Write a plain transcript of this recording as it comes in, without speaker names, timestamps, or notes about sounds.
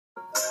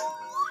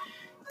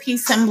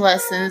Peace and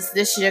blessings.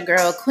 This is your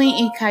girl, Queen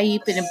E.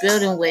 Kayip, in the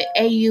building with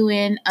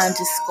AUN_radio.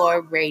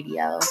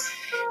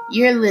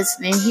 You're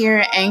listening here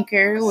at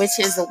Anchor, which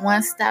is a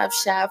one-stop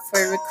shop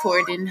for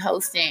recording,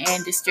 hosting,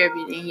 and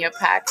distributing your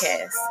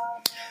podcast.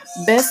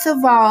 Best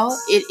of all,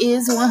 it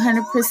is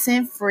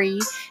 100%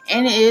 free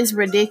and it is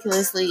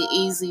ridiculously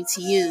easy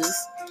to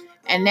use.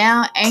 And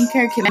now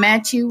Anchor can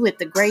match you with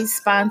the great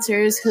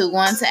sponsors who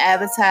want to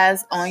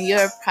advertise on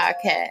your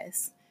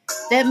podcast.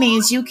 That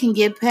means you can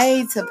get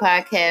paid to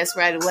podcast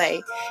right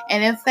away.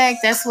 And in fact,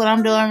 that's what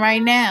I'm doing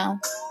right now.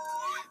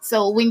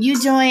 So when you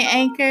join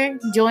Anchor,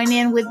 join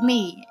in with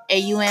me,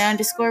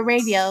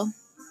 AUN_radio.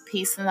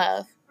 Peace and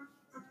love.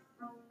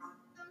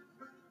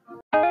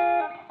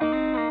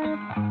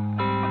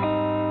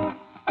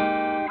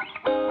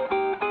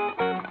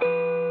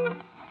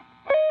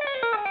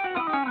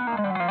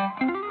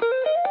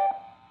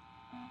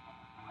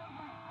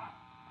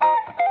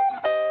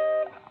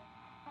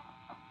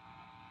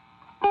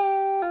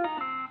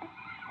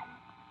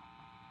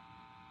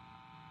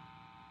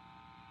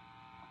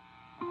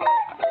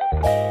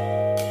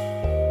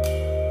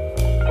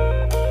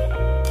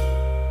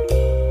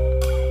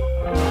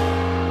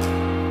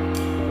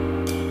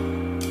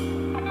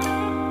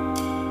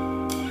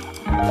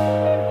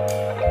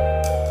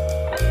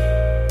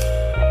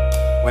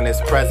 When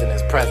it's present,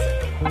 it's present.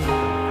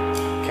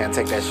 Can't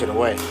take that shit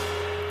away.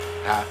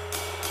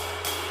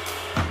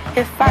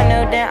 If I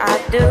knew, then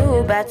I'd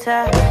do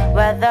better.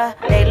 Whether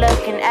they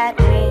looking at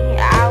me,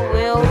 I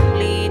will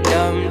lead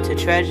them to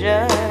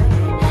treasure.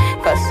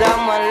 Cause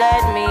someone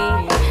led me.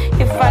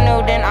 If I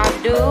knew, then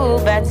I'd do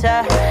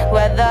better.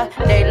 Whether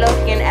they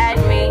looking at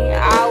me,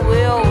 I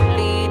will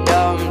lead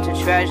them to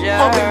treasure.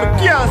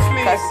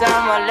 Cause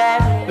someone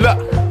led me. Look,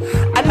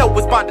 I know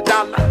it's about the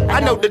dollar. I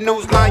know the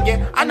news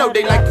lying. I know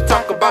they like to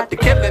talk about the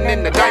killing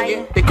and the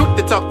dying. They quick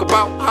to talk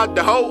about how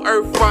the whole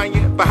earth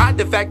frying, but hide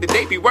the fact that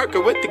they be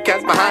working with the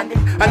cats behind it.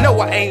 I know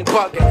I ain't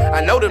bugging. I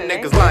know them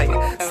niggas lying.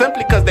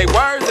 Simply cause they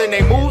words and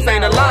they moves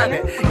ain't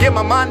aligning. Get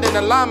my mind in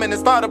alignment and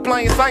start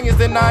applying science.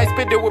 Then I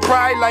spit it with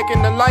pride like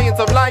in the Lions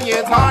of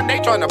Lions. They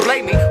tryna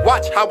blame me.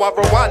 Watch how I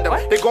rewind them.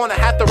 They're gonna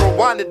have to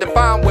rewind it to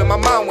find where my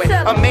mind went.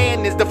 A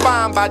man is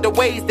defined by the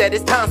ways that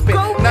his time spent.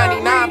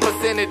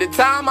 99% of the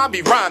time I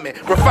be rhyming,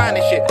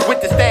 refining shit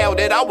with the style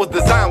that I was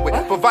designed with.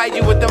 Provide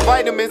you with the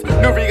vitamins.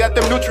 Nuri got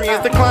them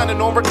nutrients declining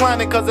on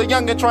reclining cause a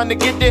youngin' trying to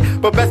get it.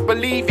 But best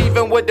believe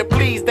even with the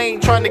please they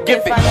ain't trying to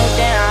give it. If I knew,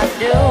 then I'd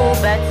do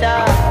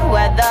better.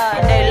 Whether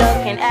they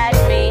looking at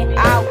me,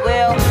 I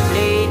will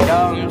lead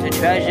them to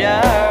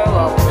treasure.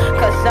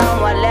 Cause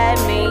someone led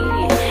me.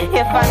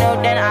 If I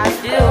knew, then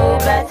I'd do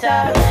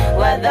better.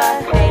 Whether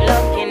they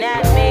looking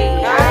at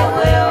me, I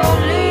will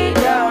lead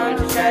them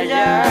to treasure.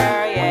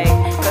 Yeah,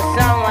 cause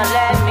someone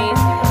led me.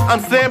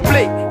 I'm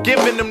simply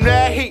giving them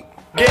that heat,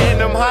 getting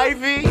them high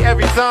V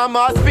every time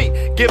I speak.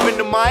 Giving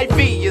them IV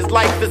is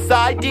like the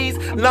side D's.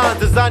 Lines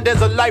designed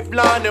as a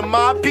lifeline in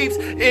my peeps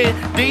in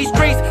these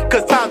streets.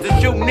 Cause times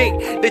is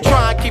unique. They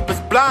try and keep us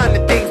blind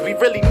to things we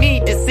really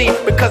need to see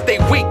because they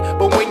weak.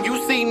 But when you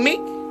see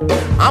me,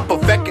 I'm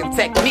perfecting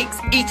techniques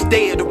each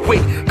day of the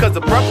week. Cause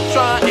the brother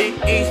trying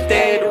each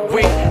day of the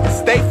week.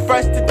 Stay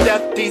fresh to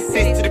death,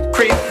 DC's to the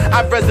creep.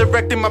 I've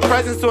resurrected my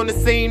presence on the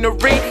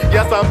scenery.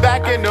 Yes, I'm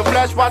back in the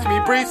flesh, watch me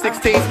breathe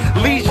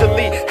 16s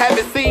leisurely. Have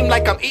it seem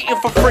like I'm eating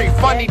for free.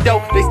 Funny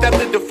though, they step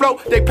to the flow,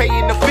 they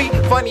paying the fee.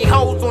 Funny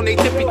hoes on they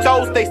tippy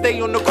toes, they stay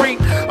on the creek.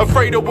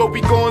 Afraid of what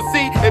we gon'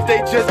 see if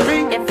they just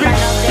be. If I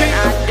know, then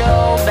I'd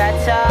do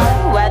better.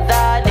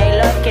 Whether they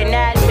looking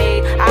at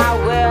me, I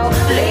will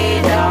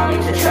lead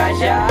them to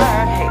treasure.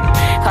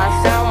 Cause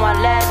someone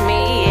led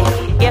me.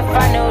 If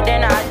I knew,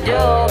 then I'd do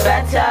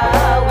better.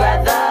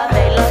 Whether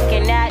they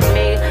looking at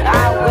me,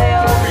 I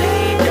will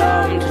lead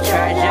them to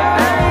treasure.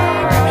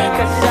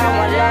 Cause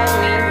someone led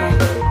me.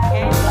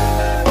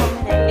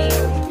 They need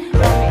me.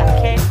 Homie, I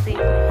can't sleep.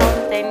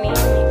 Homie, they need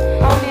me.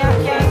 Homie, I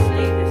can't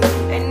sleep.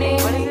 They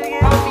need me.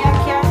 Homie, I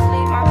can't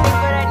sleep. My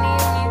people, they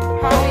need me.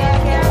 Homie, I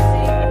can't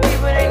sleep.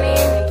 People, they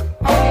need me.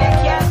 Homie, I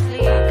can't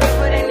sleep.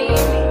 People, they need me.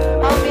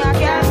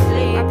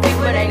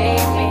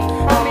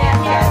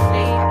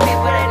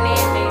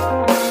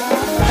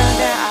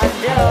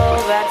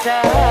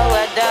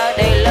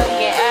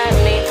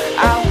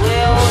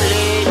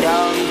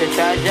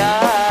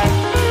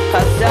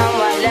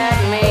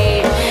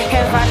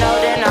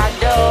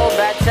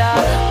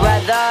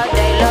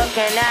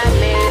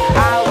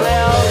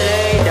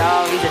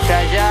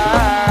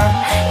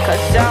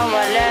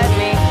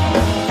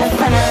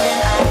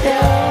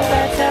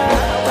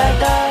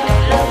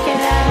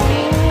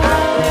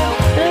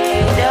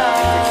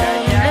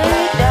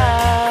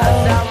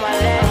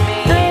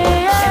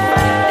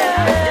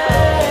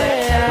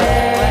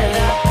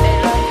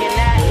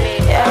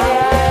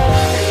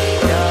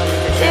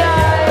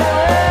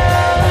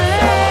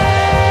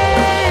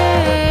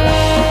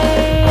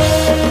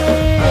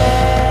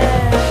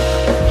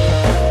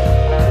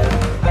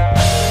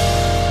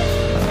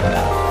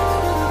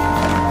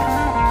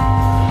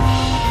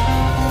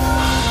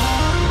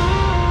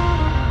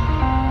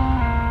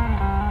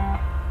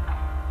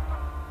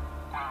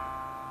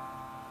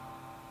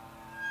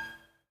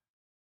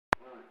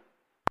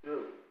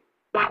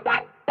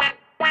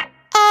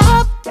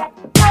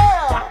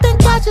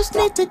 just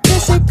need to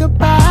kiss it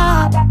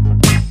goodbye.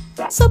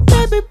 So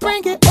baby,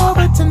 bring it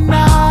over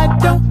tonight.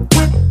 Don't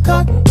get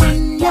caught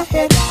in your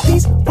head.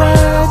 These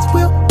words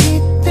will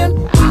keep them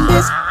in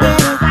this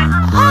bed.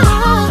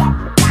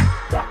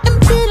 I'm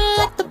feeling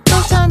like the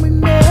first time we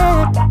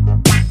met,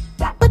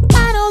 but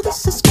I know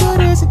this is good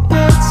as it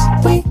gets.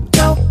 We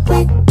know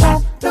we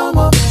won't no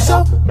more,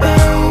 so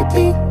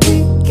baby,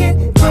 we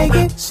can take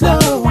it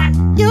slow.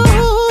 You,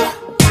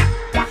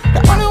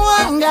 the only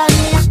one got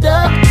me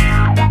stuck.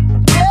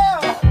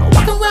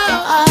 Walking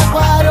around eyes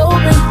wide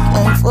open,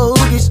 can't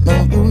focus. No,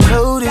 you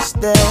notice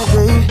that,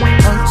 babe.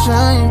 I'm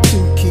trying to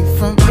keep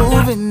from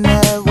moving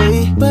that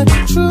way, but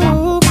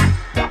true,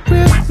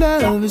 real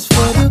love is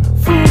for the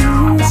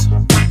fools.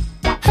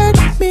 Hurt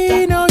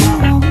me, no, you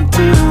want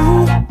to.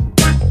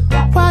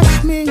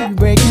 Watch me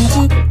break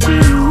into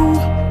two.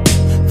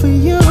 For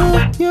you,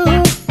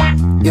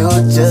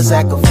 you're just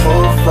like a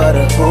fool for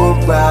the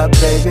hoop ride,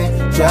 baby.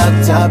 Drop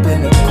top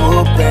in the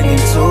coupe, banging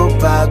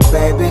Tupac,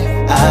 baby.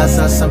 I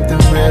saw something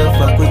real,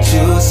 fuck what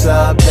you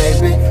saw,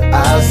 baby.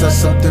 I saw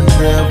something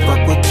real,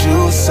 fuck what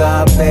you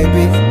saw,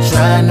 baby.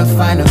 Trying to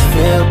find a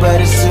feel,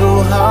 but it's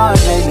too hard,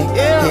 baby.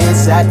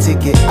 Yes, I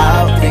take it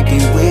out,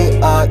 thinking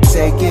we all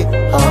take it.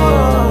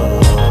 Oh.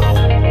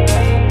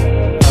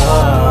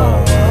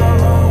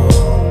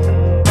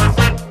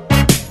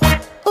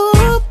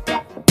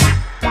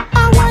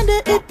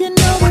 If you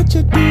know what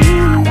you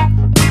do,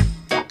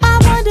 I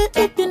wonder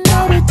if you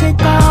know it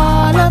take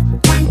all of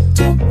me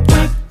to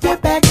get you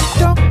back.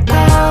 Don't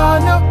call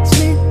no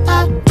sleep,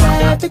 I'd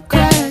rather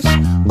crash.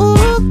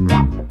 Ooh,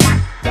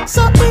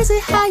 so easy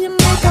how you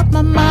make up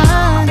my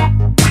mind.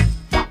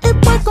 It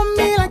work on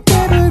me like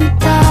every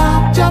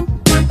time. Jump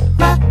in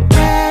my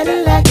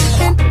Cadillac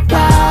and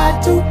fly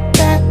too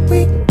fast.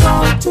 We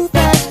going too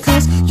fast,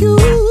 cause you,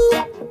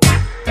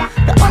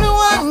 the only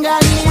one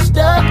got me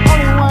stuck.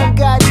 Only one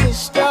got me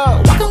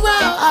stuck. Walking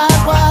around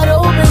eyes wide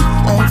open,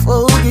 can't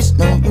focus.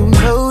 No, you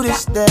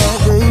notice that,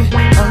 babe.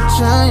 I'm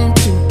trying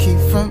to keep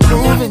from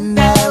moving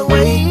that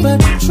way, but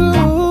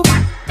true,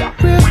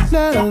 real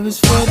love is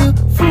for the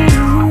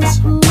fools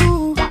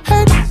who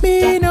hurt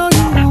me. No,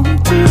 you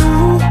want to.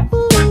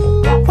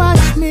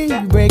 Watch me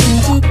break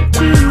into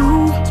two.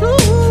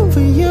 For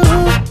you,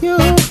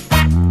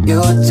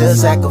 you're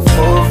just like a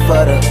fool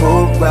for the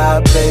hoop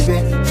ride, baby.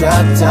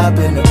 Drop top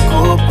in the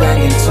coupe,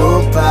 banging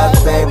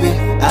Tupac, baby.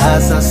 I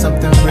saw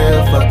something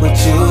real, fuck what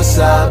you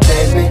saw,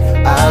 baby.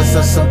 I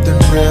saw something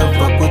real,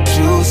 fuck what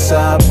you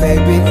saw,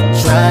 baby.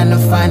 Trying to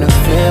find a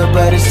feel,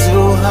 but it's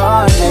too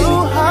hard,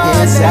 baby.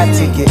 Yes, I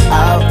take it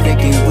out,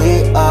 thinking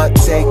we all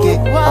take it.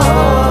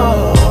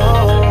 Oh.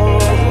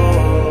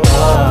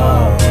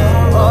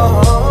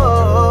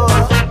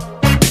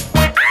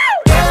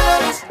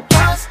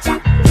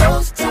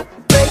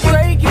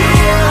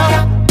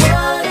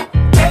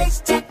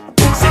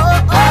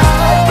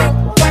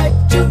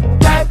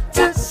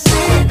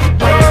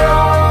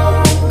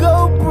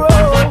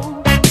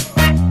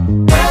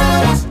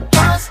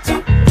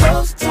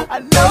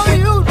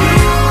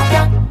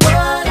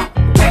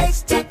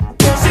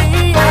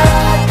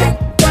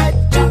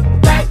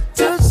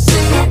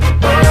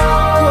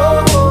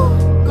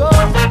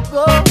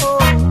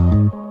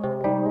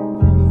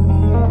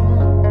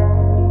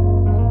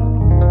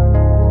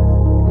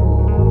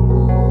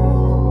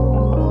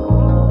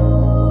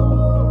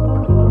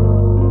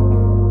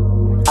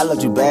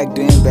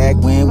 Back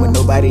when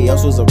nobody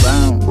else was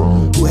around.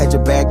 Who had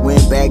your back when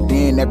back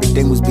then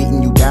everything was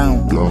beating you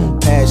down?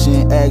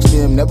 Passion, ask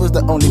them, that was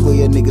the only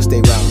way a nigga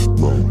stay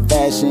round.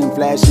 Fashion,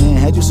 flashing,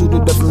 had you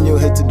suited up from your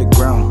head to the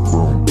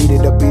ground. Beat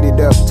it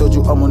up, told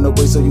you I'm on the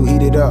way so you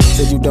heat it up.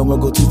 Said you don't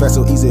wanna go too fast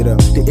so ease it up.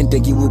 Didn't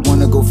think you would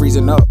wanna go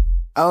freezing up.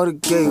 I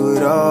would've gave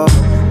it all,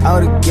 I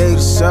would've gave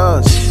the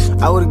sauce,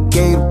 I would've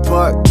gave the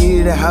park, key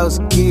to the house,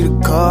 key to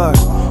the car.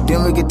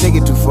 Then we could take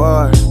it too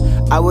far.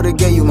 I would've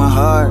gave you my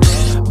heart,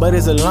 but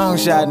it's a long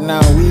shot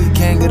now. We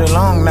can't get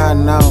along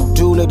now.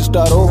 Too late to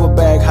start over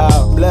back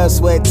how. Blood,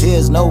 sweat,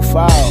 tears, no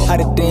foul. How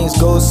did things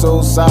go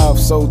so soft?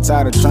 So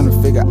tired of trying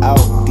to figure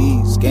out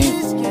these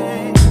games.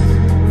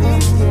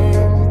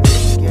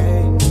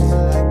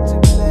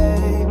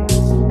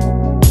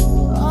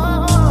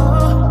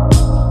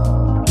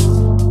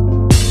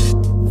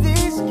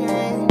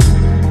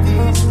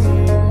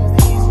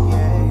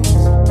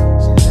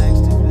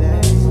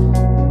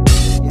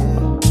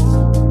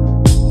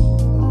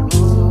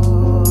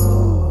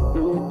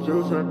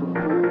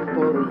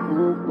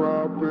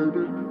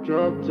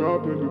 Drop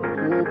top in the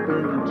coupe,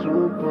 banging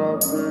Tupac,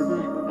 baby.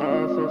 I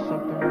saw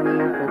something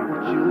real, fuck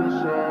what you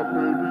saw,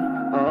 baby.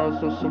 I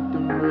saw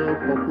something real,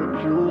 fuck what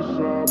you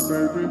saw,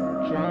 baby.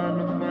 Trying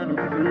to find a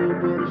feel,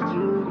 but it's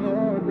too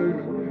hard,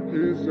 baby.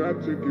 Yes, I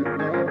take it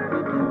out,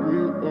 baby. We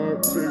all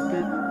take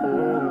it.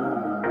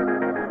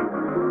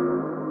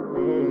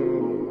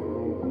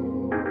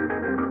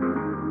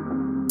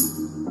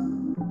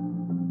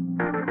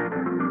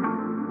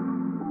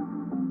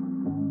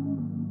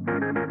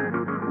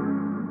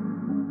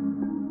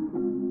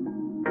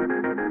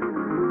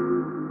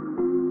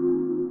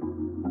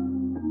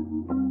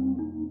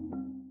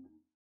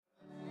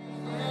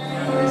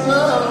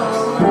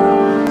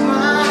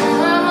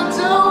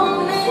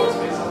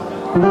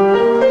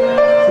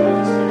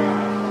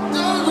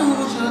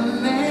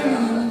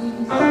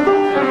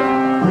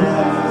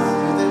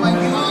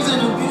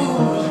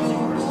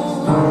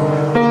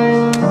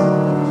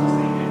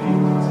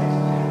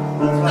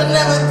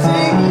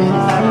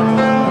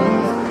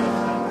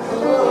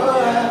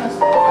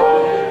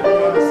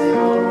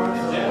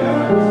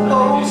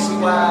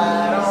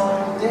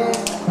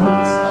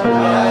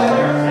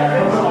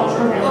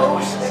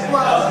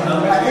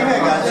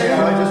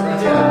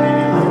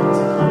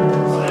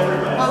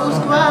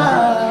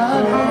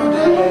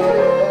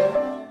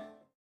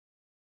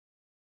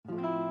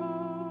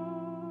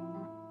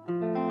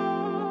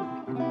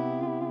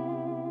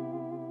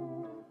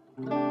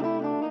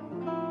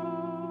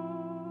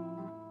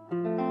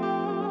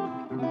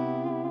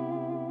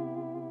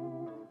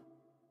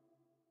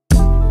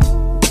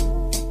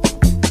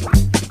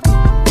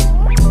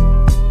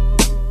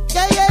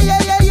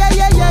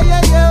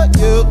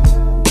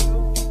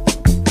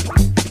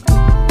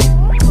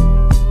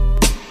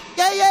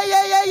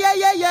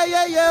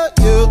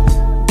 yeah.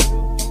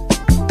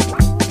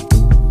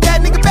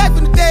 That nigga back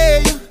from the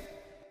dead, yeah.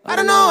 I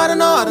don't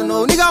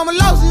know. Nigga almost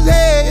lost his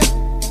head, yeah.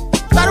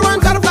 Try to run,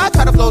 try to fly,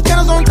 try to flow.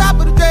 Channels on top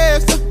of the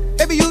dresser.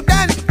 Baby, you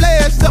down to play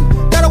us up.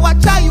 Gotta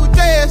watch how you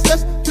address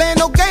us. Playing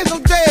no games, no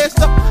dress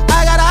up.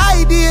 I got an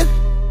idea.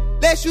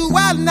 Let's shoot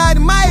wild night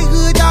in my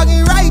hood, dog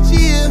ain't right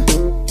here.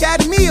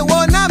 Got me a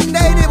war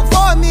nominated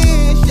before me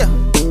and shit.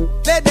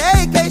 Let the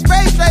AK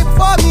spray straight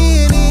before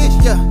me and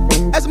shit.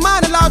 As a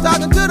minor law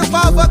talking to the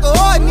motherfucker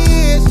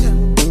ordinance.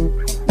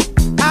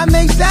 I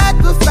make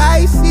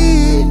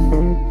sacrifices,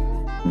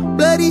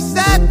 bloody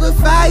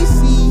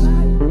sacrifices.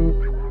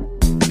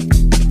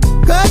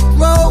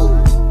 Cutthroat,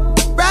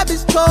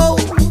 rabbit's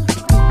cold,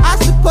 I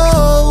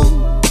suppose.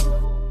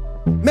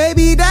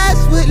 Maybe that's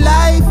what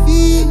life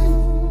is.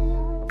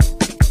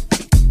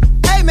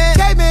 Hey man,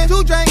 K-man,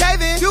 2 drink,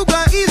 cave-in, you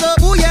blunt, ease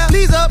up, ooh yeah,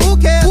 please up, who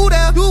cares, who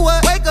there, do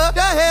what, wake up,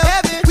 the hell,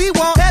 heaven, we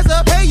want, pass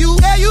up, pay you,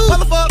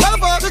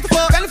 motherfuck, sister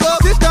fuck, family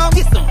fuck, system,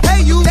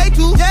 pay you, day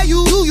 2, yeah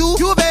you, do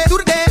you a bad, do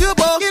the dance, do the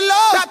ball, get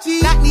low, top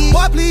cheese, not need,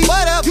 boy please,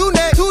 what up, you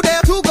next, 2 there,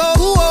 2 go,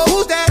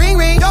 who's that,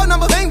 ring, your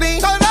number, bling,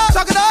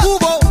 talk it up,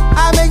 move on.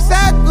 I make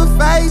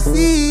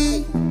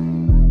sacrifices,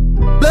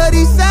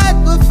 bloody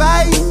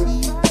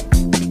sacrifices,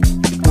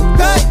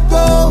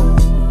 cutthroat,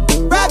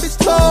 rabbit's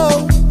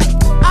cold,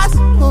 I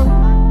suppose.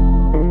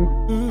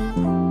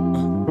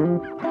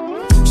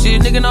 See a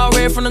nigga all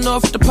red from the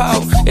north with the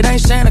pole. It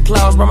ain't Santa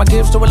Claus, brought my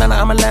gifts to Atlanta,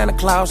 I'm Atlanta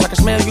Claus. I can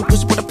smell you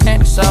pussy with a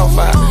panties off.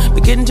 I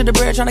be getting to the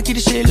bread, trying to keep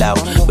the shit low,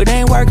 but it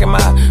ain't working, my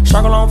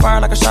struggle on fire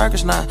like a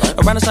circus now.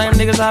 Around the same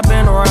niggas I've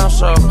been around,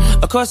 so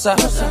of course I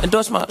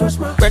endorse my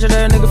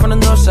graduate nigga from the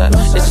north side.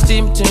 It's a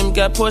team,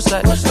 got poor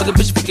side. Fuck a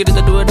bitch, forget it,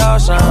 to do it all,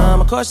 son.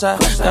 Of course I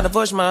gotta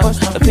voice my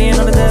opinion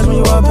on the days when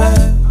you all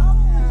past.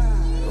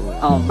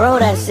 Oh, bro,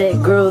 that shit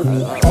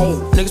groovy. Hey.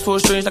 Niggas pull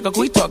strings like a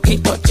quick talk,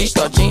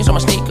 G-star jeans on my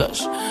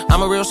sneakers.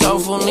 I'm a real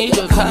soulful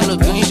nigga, collar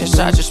greens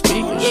inside your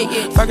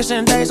speakers.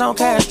 Ferguson days on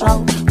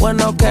Castro, wasn't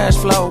no cash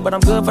flow, but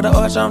I'm good for the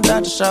arts, I'm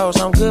Dr. Shows.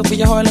 I'm good for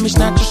your heart, let me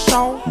snatch your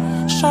soul.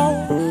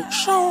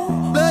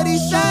 Bloody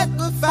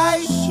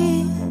sacrifice.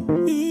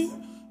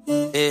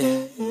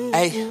 Yeah,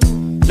 hey,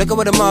 look at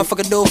what a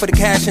motherfucker do for the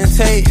cash and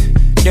take.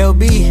 They'll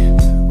be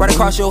right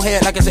across your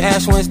head like it's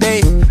Ash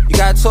Wednesday. You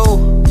got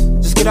two.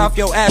 Just get off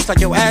your ass like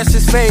your ass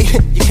is fake.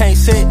 You can't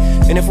sit,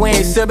 and if we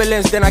ain't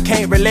siblings, then I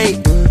can't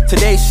relate.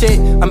 Today's shit,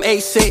 I'm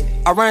A-sick,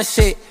 I run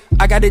shit.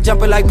 I got it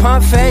jumping like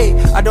Pompeii.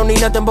 I don't need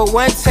nothing but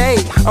one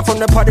take. I'm from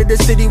the part of the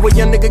city where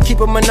young nigga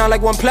keep 'em on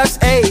like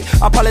 1+8.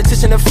 Our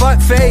politician a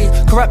fuck fade,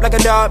 corrupt like a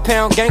dog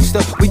pound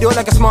gangster. We do it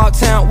like a small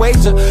town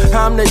wager.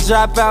 I'm the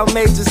dropout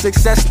major,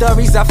 success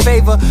stories I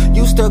favor.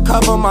 Used to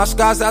cover my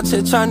scars out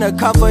here trying to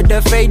cover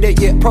the fader.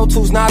 Yeah, Pro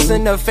Tools, Nas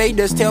and the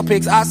faders, tail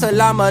pics,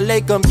 assalamu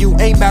alaikum. You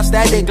ain't bout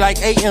static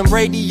like AM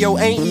radio,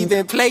 ain't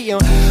even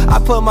playing. I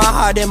put my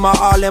heart in my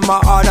all in my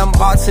art. I'm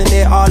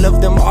alternate, all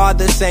of them are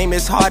the same.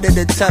 It's harder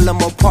to tell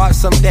them apart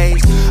some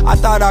days. I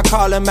thought I'd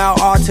call them out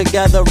all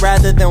together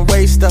rather than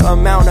waste the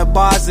amount of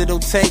bars it'll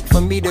take for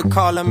me to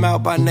call them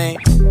out by name.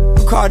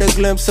 Caught a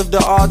glimpse of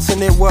the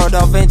alternate world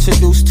I've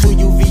introduced to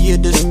you via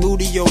the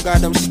studio.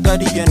 Got them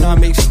studying our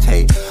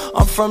mixtape.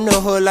 I'm from the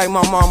hood like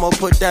my mama,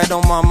 put that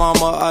on my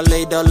mama. I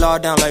laid the law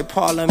down like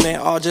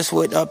Parliament, all just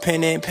with a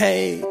pen and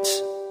page.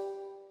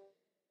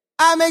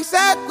 I make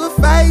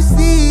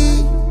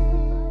sacrifices,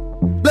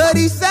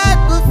 bloody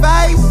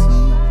sacrifices.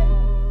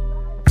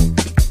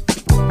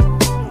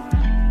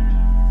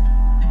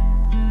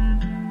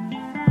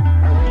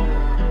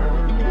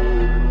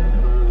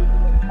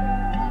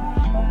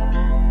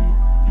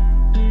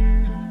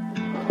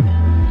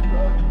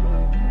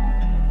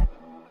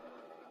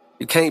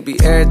 You can't be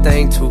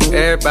everything to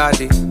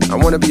everybody. I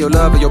wanna be your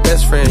lover, your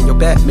best friend, your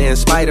Batman,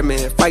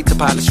 Spider-Man. Fight to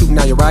pilot, shooting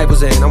out your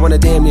rivals in. I wanna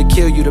damn near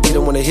kill you to be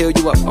the one to heal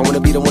you up. I wanna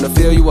be the one to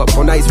fill you up.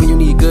 On nights when you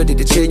need good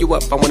to cheer you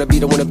up. I wanna be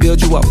the one to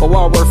build you up. A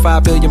wall worth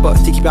 $5 billion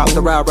to keep out the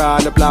rah-rah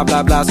and the blah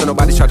blah blah. So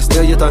nobody try to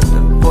steal your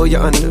thunder, pull you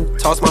under.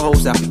 Toss my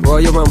hoes out,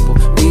 Royal Rumble.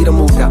 We done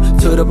moved out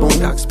to the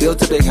boondocks,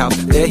 built a big house.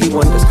 There he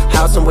wonders,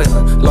 house and where.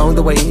 Along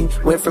the way he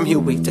went from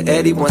Huey to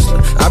Eddie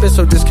Winsler. I've been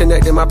so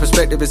disconnected, my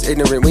perspective is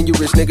ignorant. When you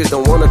rich niggas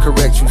don't wanna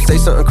correct you. Say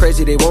something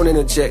crazy, they won't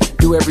interject.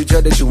 Do every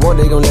drug that you want,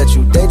 they gon' let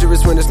you.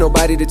 Dangerous when there's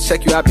nobody to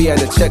check you. I be at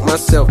to check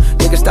myself.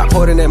 Nigga, stop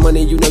hoarding that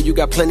money, you know you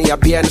got plenty. I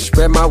be at to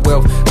spread my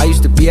wealth. I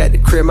used to be at the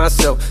crib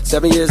myself,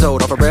 7 years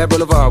old, off a Red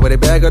Boulevard, where they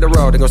bag of the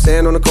raw. They gon'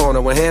 stand on the corner,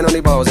 one hand on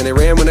their balls, and they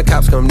ran when the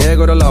cops come. There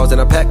go the laws, and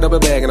I packed up a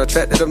bag and I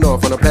tracked it up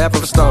north on the path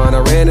of a star, and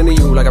I ran into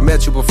you like I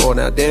met you before.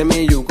 Now damn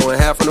me and you going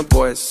half on the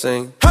boys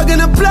sing. Hugging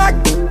the block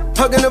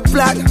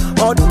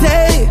all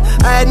day.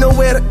 I had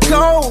nowhere to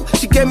go.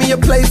 She gave me a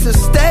place to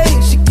stay.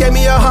 She gave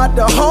me a heart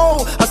to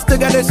hold. I still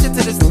got that shit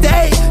to this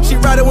day. She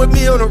riding with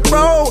me on the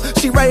road.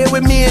 She riding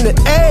with me in the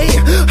A.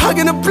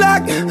 Hugging the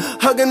block,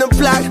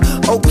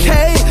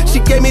 okay. She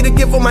gave me the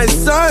gift of my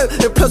son,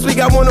 and plus we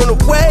got one on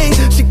the way.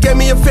 She gave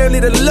me a family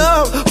to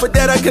love, but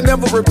that I can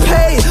never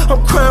repay.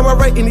 I'm crying while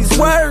writing these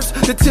words.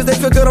 The tears, they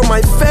feel good on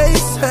my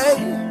face. Hey.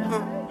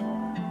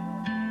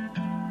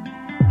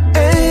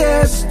 Hey, yeah.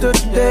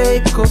 yesterday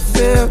could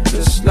feel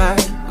just like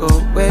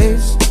a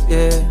waste,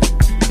 yeah.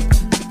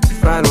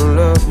 If I don't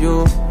love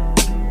you,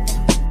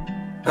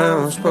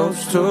 I'm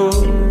supposed to.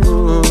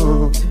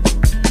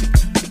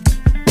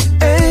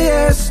 And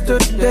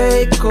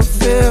yesterday could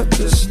feel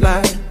just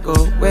like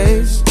a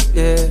waste,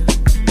 yeah.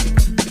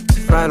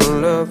 If I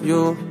don't love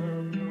you,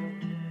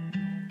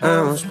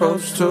 I'm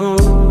supposed to.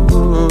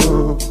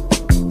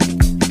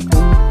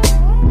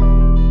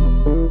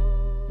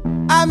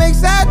 I make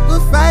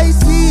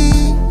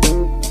sacrifices,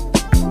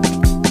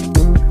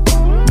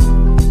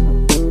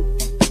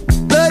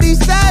 bloody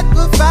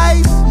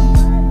sacrifices.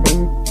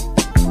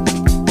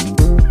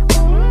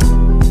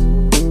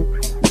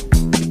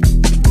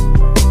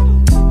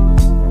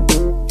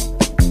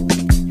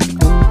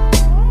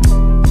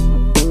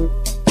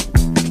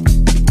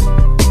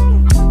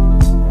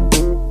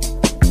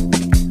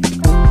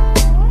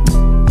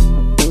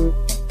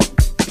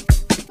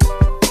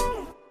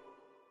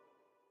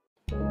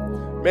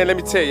 Man, let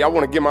me tell you, I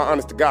want to give my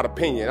honest to God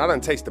opinion. I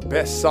done taste the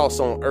best sauce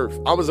on earth.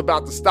 I was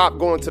about to stop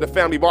going to the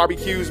family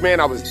barbecues, man.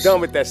 I was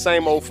done with that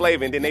same old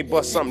flavor, and then they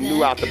bust something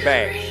new out the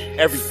bag.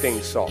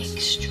 Everything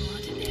sauce.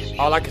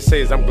 All I can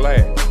say is I'm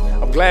glad.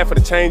 I'm glad for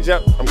the change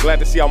up. I'm glad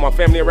to see all my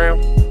family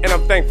around. And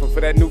I'm thankful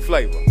for that new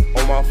flavor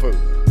on my food.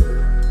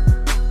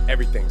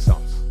 Everything sauce.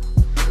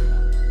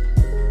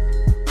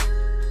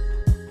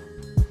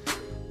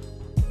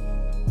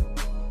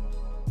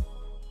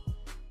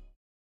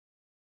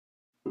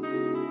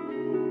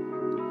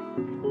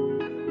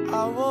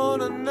 I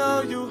wanna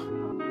know you,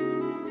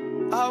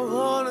 I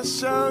wanna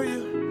show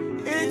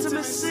you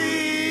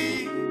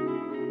intimacy.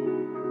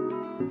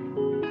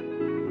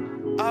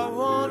 I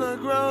wanna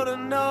grow to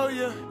know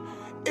you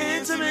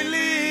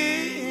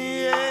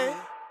intimately, yeah.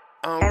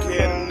 I don't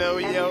care to know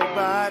your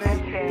body,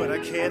 but I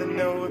care to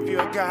know if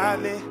you're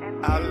godly.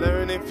 I'll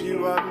learn if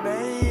you are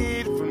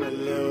made from the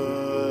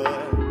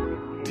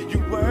Lord. Do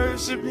you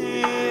worship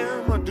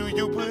Him, or do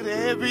you put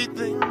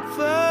everything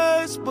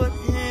first but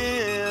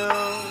Him?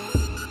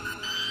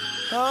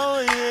 Oh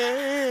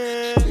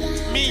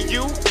yeah. Me,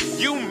 you,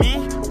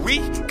 me,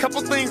 we.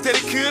 Couple things that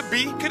it could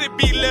be. Could it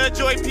be love,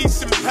 joy,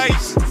 peace, and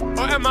patience?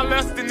 Or am I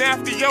lusting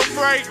after your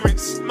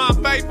fragrance? My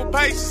faithful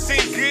patience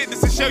and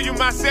goodness to show you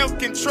my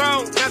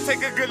self-control. Now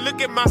take a good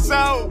look at my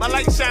soul. My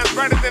light shines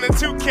brighter than a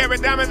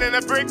 2-carat diamond and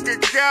a brick of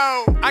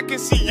gold. I can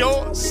see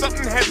yours,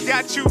 something has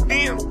got you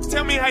dim.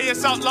 Tell me how your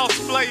salt lost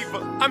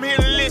flavor. I'm here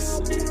to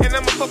listen, and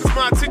I'ma focus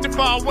my attention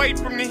far away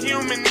from the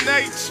human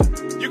nature.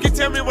 You can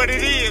tell me what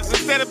it is,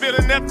 instead of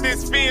building up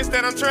this fence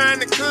that I'm trying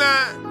to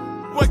climb.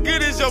 What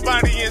good is your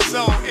body and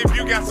soul if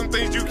you got some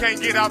things you can't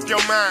get off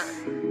your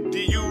mind? Do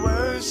you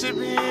worship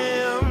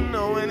Him,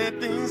 knowing that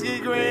things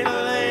get greater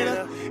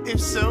later? If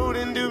so,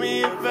 then do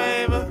me a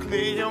favor,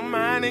 clear your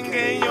mind and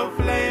gain your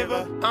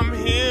flavor. I'm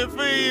here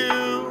for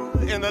you,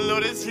 and the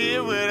Lord is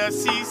here with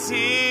us, He's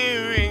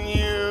here in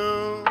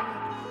you.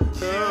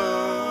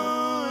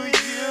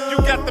 You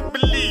got to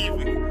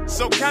believe it.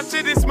 So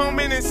capture this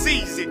moment and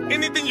seize it.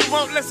 Anything you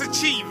want, let's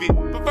achieve it.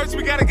 But first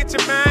we gotta get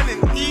your mind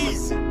and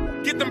ease it.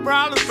 Get them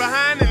problems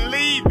behind and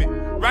leave it.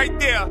 Right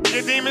there,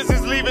 your demons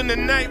is leaving the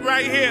night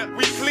right here.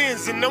 We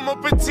cleansing, no more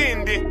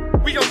pretending.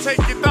 We gon' take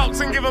your thoughts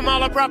and give them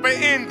all a proper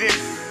ending.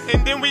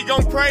 And then we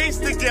gon' praise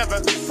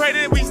together. Pray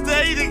that we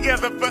stay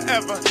together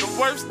forever. The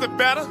worse the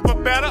better, for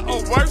better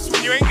or worse.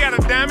 When you ain't got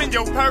a dime in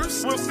your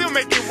purse, we'll still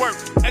make it work.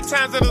 At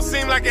times it'll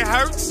seem like it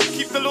hurts.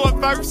 Keep the Lord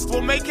first.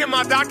 We'll make Him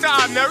our doctor,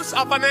 our nurse,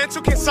 our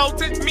financial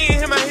consultant. Me and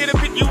Him are here to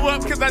pick you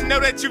up, cause I know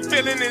that you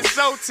feeling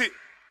insulted.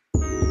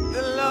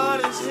 The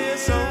Lord is here,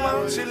 so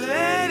won't you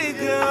let it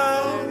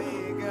go.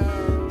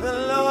 The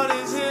Lord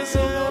is here,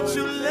 so won't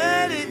you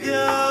let it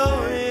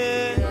go,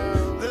 yeah.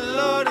 The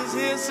Lord is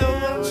here, so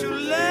won't you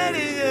let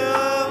it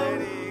go.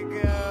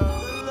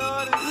 The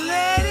Lord is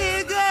let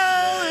it go,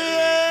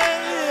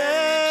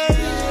 yeah.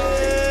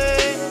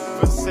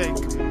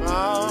 Forsake them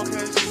all,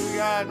 cause you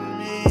got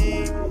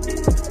me.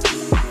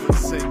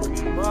 Forsake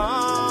them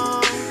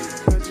all,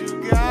 cause you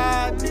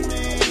got me.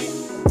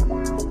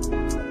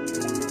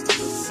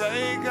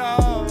 Forsake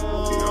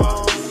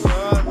all,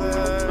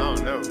 brother. Oh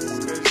no,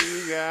 cause you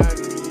got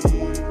me.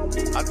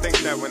 I think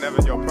that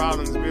whenever your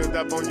problems build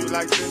up on you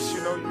like this,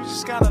 you know, you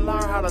just gotta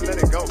learn how to let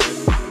it go, man.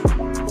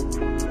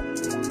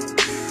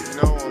 You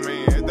know, I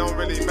mean, it don't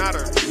really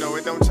matter. You know,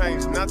 it don't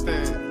change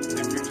nothing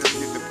if you just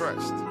get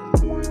depressed.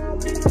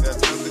 There's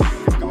nothing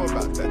you can do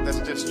about that. That's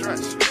just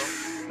stress, you know.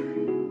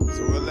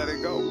 So we'll let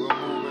it go. We'll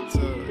move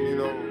into, you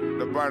know,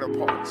 the brighter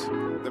parts,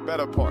 the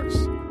better parts,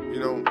 you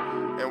know,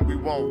 and we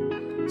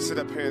won't sit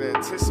up here and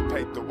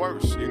anticipate the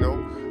worst, you know.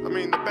 I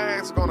mean, the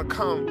bad's gonna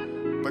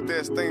come, but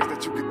there's things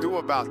that you can do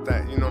about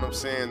that, you know what I'm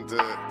saying,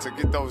 to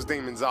get those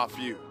demons off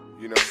you,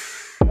 you know.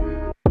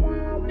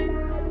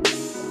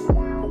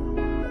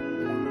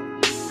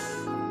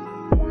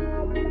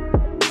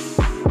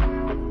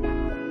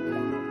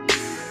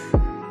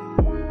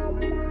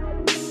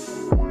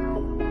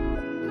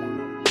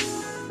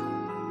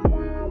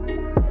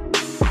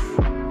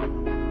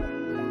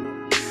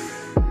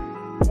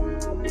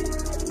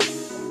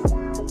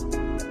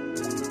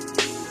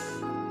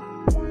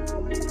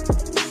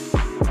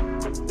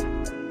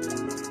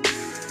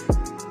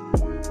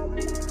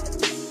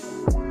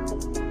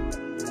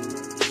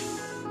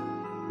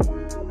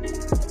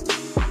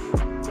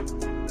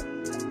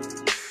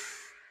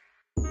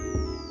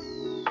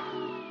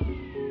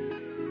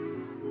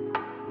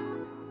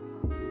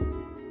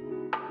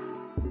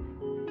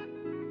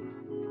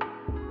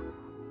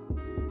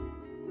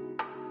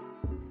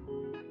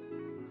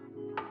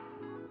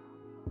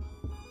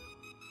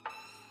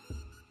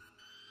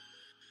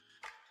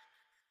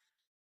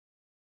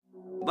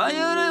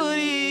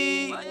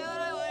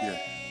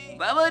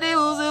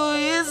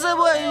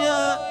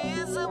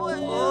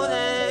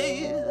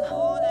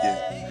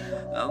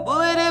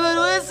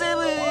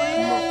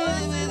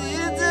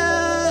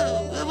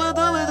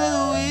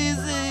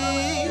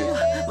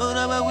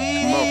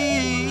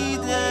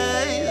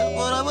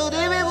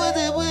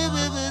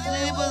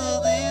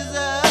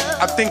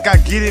 I think I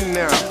get it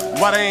now.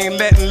 Why they ain't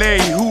letting Larry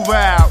Hoover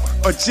out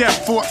or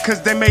Jeff Fort,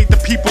 cause they made the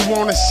people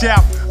wanna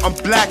shout. I'm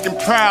black and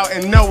proud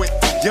and know it.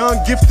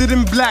 Young, gifted,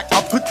 and black.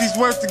 I put these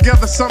words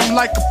together, something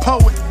like a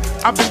poet.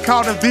 I've been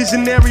called a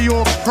visionary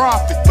or a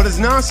prophet, but it's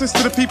nonsense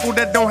to the people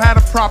that don't have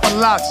the proper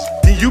logic.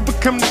 Then you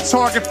become the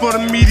target for the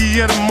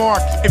media, the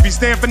market. If you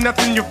stand for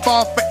nothing, you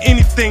fall for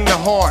anything the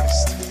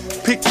hardest.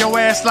 Pick your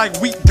ass like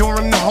wheat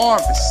during the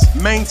harvest.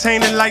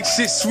 Maintain it like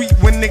shit sweet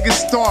when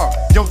niggas starve.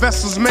 Your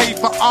vessel's made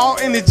for all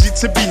energy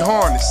to be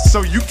harnessed,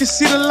 so you can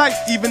see the light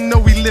even though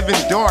we live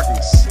in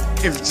darkness.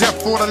 If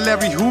Jeff Ford or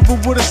Larry Hoover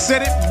would've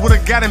said it,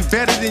 would've got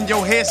embedded in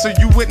your head so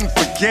you wouldn't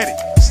forget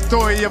it.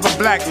 Story of a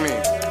black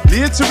man,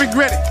 live to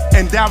regret it,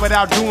 and die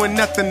without doing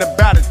nothing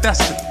about it. That's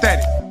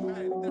pathetic.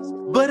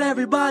 But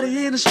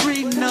everybody in the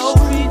street knows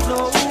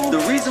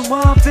the reason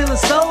why I'm feeling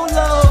so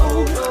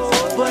low.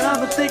 But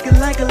I've been thinking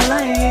like a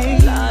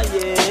lane,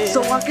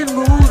 so I can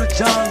rule the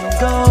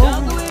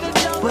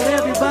jungle. But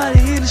everybody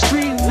in the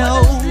street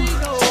knows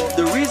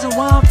the reason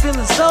why I'm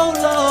feeling so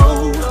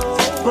low.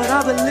 But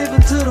I've been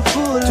living to the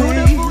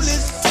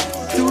fullest,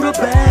 through the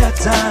bad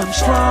times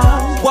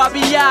strong.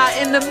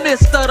 YBI in the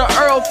midst of the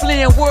Earl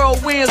Flynn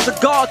whirlwinds. The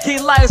God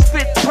King light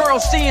spit pearl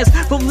shins.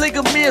 From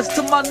ligaments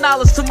to my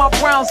knowledge to my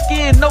brown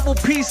skin. Noble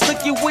peace,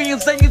 Slicky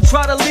Williams, and you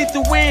try to lead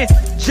the wind.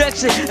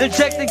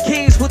 Injecting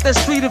kings with that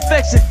street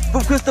infection.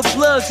 From crystal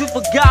bloods, you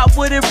forgot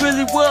what it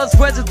really was.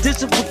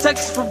 Residential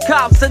protection from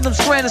cops and them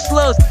stranded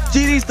slugs.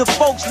 GD's the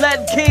folks,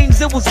 Latin kings,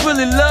 it was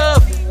really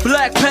love.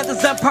 Black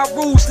Panthers and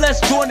Pyrus,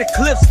 let's join the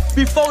clips.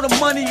 Before the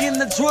money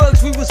and the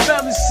drugs, we was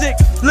family sick.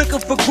 Looking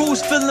for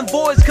crews, filling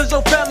voids, cause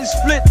your family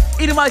split.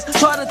 Edomites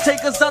try to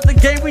take us out the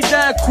game, we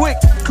die quick.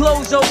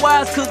 Close your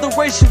eyes, cause the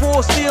racial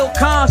war still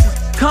conscious.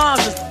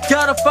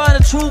 Gotta find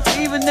the truth,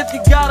 even if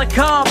you got a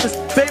compass.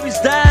 Babies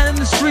dying in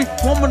the street,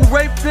 woman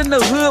raped in the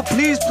hood.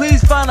 Please,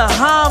 please find a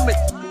homage.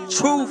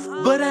 Truth,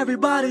 but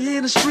everybody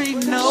in the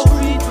street knows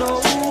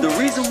the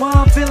reason why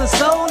I'm feeling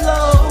so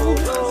low.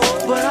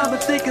 But I've been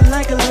thinking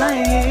like a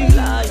lane,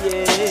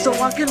 so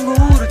I can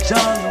rule the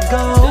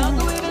jungle.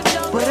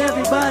 But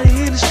everybody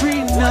in the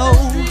street knows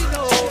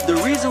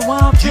the reason why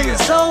I'm feeling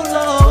so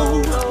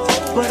low.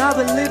 But I've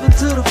been living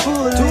to the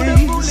fullest,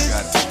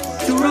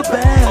 through the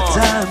bad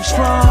times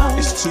strong.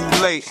 It's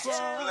too late.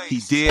 He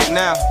dead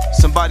now.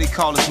 Somebody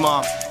call his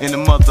mom and the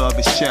mother of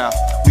his child.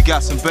 We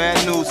got some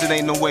bad news, it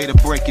ain't no way to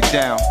break it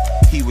down.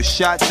 He was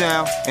shot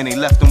down and they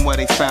left him where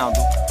they found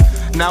him.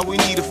 Now we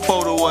need a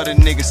photo of the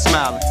nigga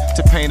smiling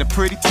to paint a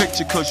pretty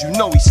picture, cause you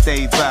know he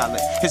stayed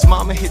violent. His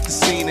mama hit the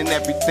scene and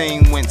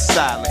everything went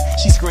silent.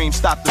 She screamed,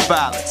 stop the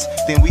violence.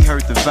 Then we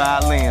heard the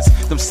violins.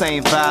 Them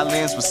same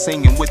violins was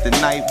singing with the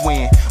night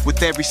wind.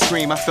 With every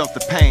scream I felt the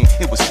pain,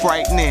 it was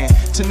frightening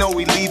to know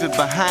he leaving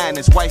behind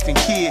his wife and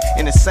kid.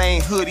 In the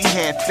same hood he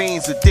had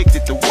fiends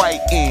addicted to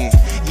white end.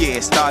 Yeah,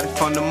 it started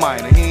from the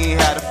minor, he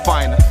ain't had a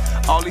finder.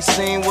 All he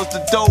seen was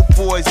the dope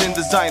boys and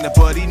designer,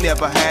 but he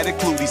never had a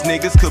clue these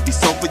niggas could be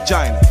so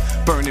vagina.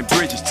 Burning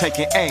bridges,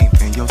 taking aim,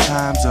 and your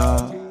time's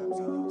up.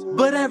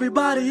 But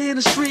everybody in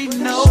the street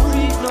knows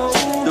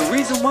the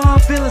reason why I'm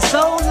feeling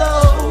so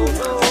low.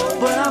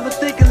 But I've been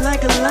thinking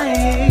like a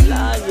lane,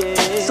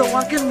 so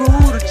I can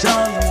rule the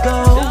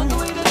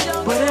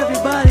jungle. But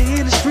everybody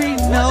in the street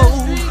knows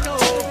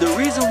the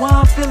reason why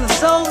I'm feeling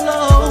so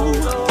low.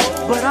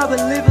 But I've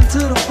been living to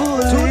the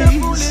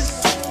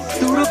fullest,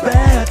 through the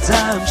bad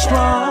times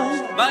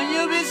strong. But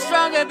you be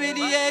stronger, be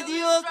the edge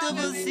of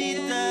the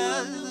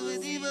visita.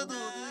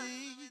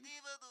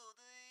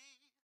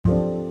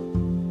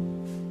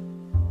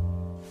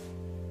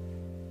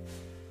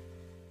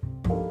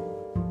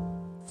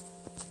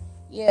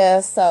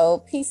 Yeah,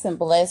 so peace and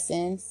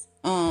blessings.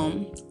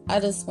 I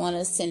just want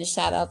to send a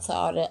shout out to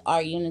all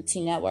our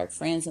Unity Network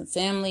friends and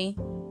family.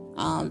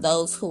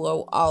 Those who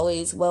are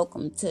always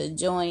welcome to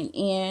join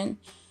in.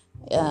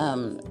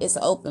 It's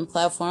an open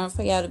platform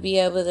for y'all to be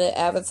able to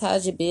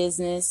advertise your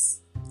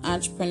business,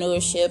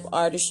 entrepreneurship,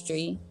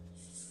 artistry.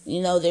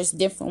 You know, there's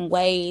different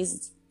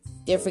ways,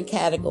 different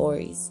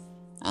categories,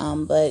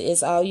 but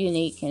it's all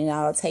unique and it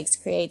all takes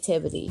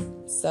creativity.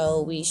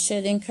 So we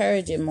should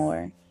encourage it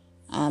more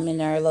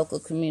in our local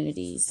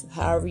communities.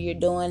 However you're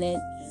doing it,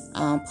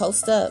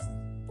 post up.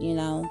 You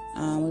know,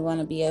 we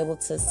want to be able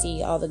to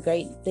see all the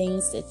great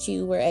things that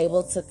you were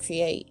able to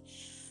create.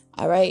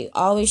 All right,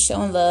 always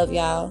showing love,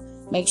 y'all.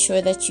 Make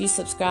sure that you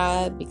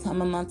subscribe,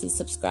 become a monthly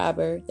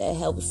subscriber. That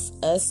helps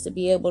us to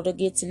be able to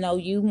get to know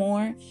you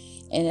more.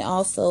 And it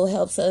also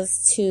helps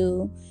us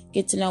to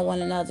get to know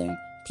one another.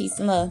 Peace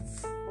and love.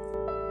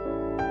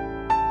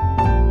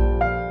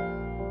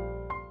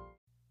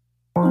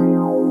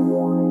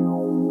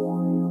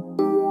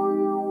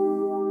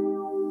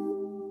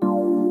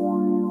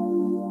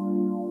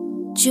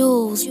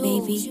 Jules. Jules,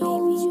 baby.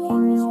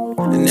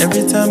 And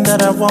every time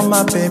that I want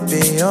my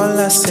baby, all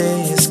I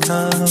say is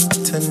come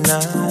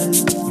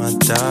tonight, my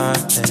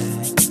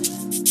darling,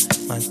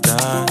 my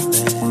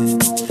darling.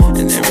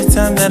 And every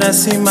time that I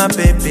see my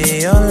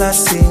baby, all I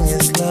sing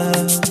is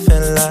love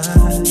and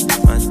light,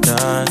 my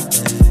darling,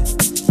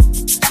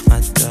 my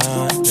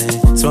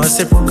darling. So I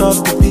say, pick up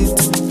the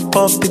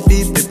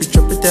beat, baby,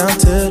 drop it down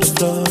to the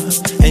floor.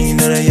 And you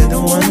know that you're the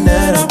one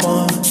that I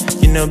want.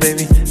 You know,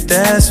 baby,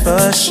 that's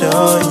for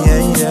sure,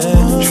 yeah, yeah.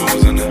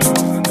 Jules in the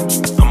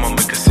I'ma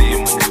make her see you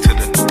move to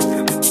the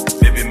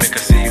baby, make her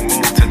see you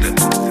move to the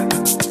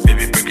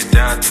baby, break it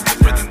down to the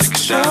rhythm, take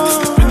it down to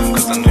the rhythm,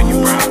 cause I know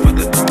you ride for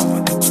the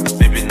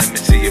baby, let me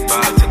see you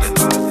vibe to the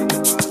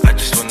I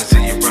just wanna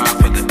see you ride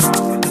for the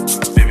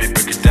baby,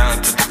 break it down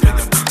to the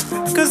rhythm.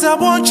 Cause I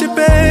want you,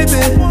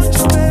 baby.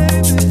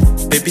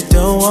 Baby,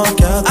 don't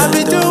walk out. I'll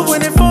be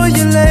doing it for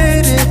you,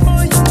 lady.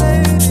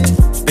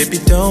 Baby,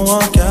 don't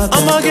walk out.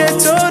 I'ma get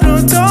total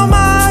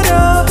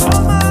tomato.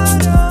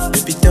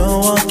 Baby,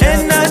 don't walk out.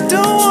 And I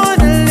don't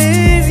wanna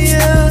leave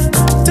ya.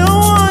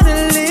 Don't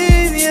wanna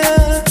leave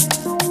ya.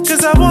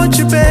 Cause I want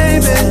you,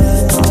 baby.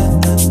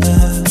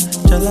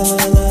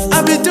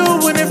 I'll be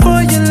doing it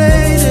for you,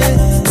 lady.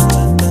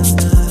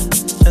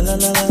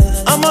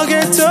 I'ma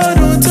get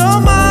total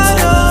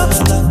tomato.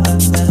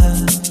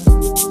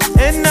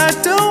 And I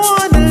don't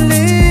wanna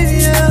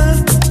leave ya.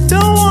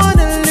 Don't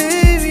wanna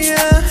leave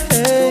ya.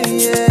 Hey,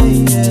 yeah,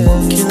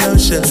 yeah. Kilo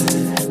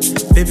Shelley.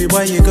 Baby,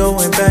 why you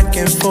going back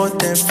and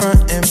forth and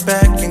front and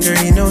back? And girl,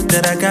 you know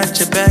that I got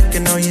your back.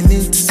 And all you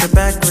need to sit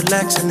back,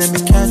 relax, and let me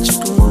catch your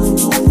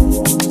groove.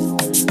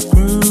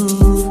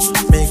 Groove.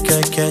 Make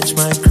I catch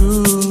my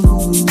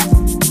groove.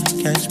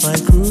 Catch my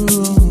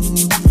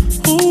groove.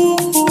 Ooh.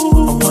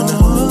 I wanna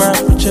rock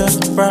with ya,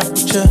 rock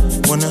with ya.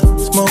 Wanna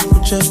smoke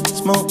with ya,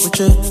 smoke with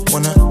ya.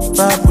 Wanna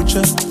vibe with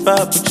ya,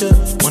 vibe with ya.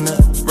 Wanna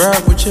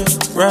ride with ya,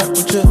 ride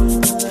with ya.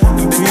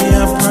 And baby,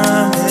 I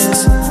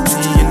promise,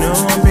 you know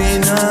I'm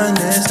being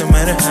honest. No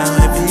matter how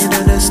heavy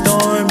the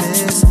storm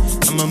is,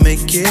 I'ma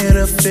make it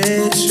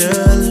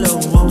official.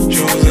 Oh,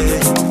 Jules in the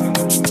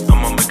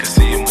I'ma make her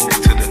see you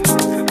move to the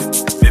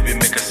baby,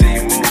 make her see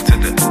you move to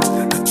the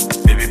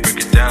baby, break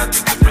it down to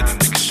the rhythm,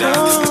 take it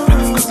down to the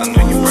rhythm, cause I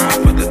know you ride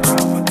for the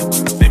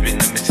baby,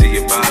 let me see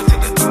you vibe to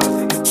the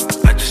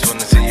I just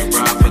wanna see you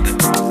ride for the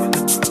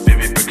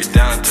baby, break it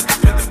down to the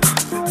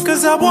rhythm.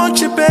 Cause I want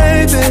you,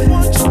 baby.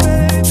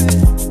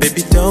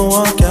 Baby, don't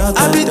walk out.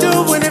 I'll be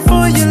doing it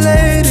for you,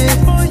 lady.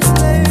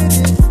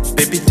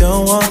 Baby,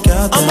 don't walk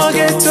out. I'ma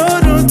get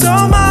total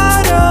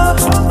tomato.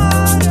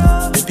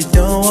 Baby,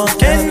 don't walk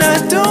out. And I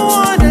don't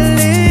wanna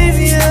leave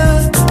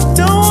ya.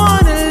 Don't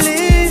wanna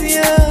leave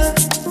ya.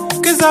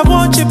 Cause I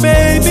want you,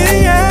 baby,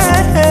 yeah.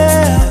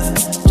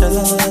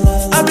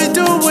 I'll be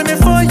doing it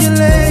for you,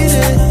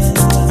 lady.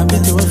 I'll be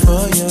doing it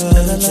for you.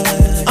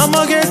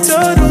 I'ma get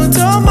total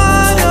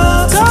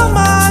tomato.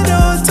 Tomato,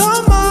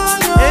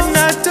 tomato. And I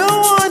don't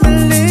wanna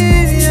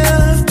leave ya.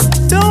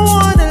 Don't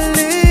wanna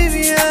leave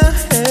ya.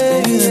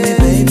 Hey,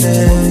 baby,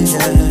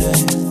 yeah.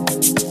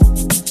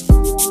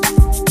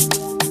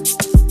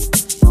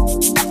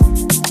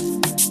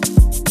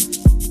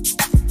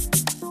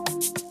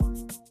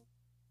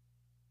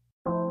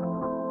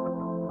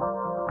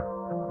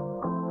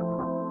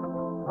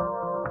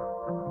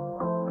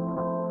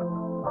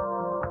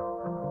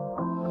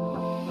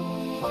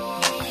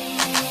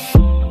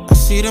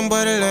 See them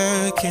boys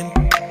lurking,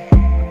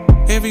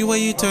 everywhere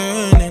you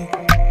turning.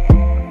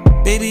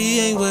 Baby,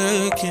 you ain't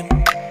working,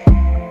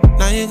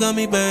 now you got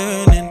me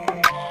burning.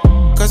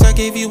 Cause I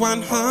gave you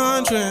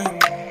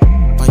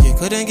 100, but you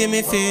couldn't give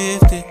me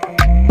 50.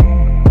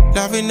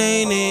 Loving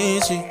ain't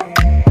easy,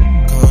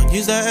 can't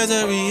use that as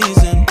a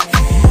reason.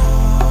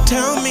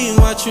 Tell me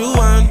what you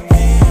want,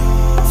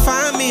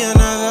 find me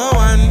another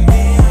one.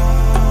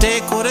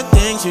 Take all the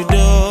things you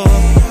do,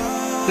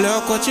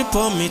 look what you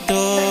put me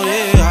through,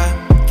 yeah.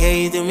 Yeah,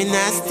 you do me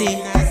nasty.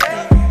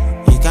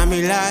 You got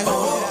me like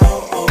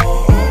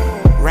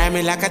ride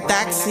me like a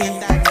taxi.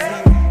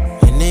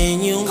 And then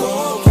you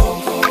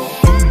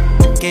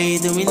yeah, you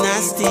do me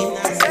nasty.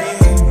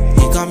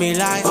 You got me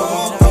like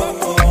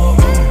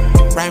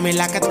ride me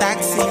like a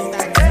taxi.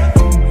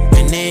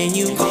 And then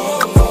you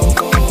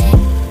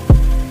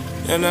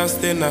you're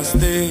nasty,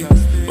 nasty,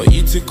 but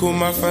you tickle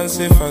my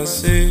fancy,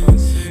 fancy.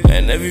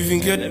 And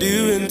everything you're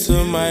doing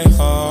to my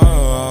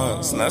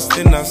heart's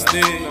nasty,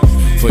 nasty.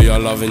 For your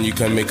loving you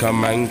can make a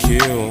man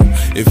kill.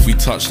 If we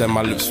touch then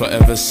my lips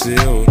forever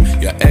sealed.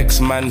 Your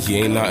ex-man,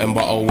 he ain't nothing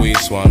but a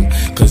waste one,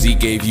 cause he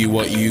gave you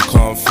what you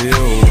can't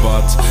feel.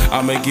 But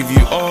I'ma give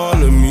you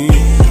all of me,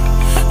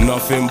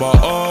 nothing but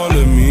all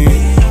of me.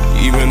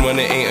 Even when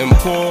it ain't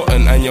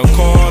important and you're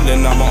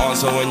calling, I'ma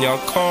answer when you're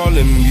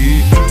calling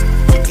me.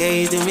 yeah,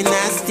 you do me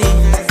nasty.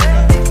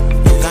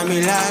 You got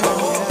me like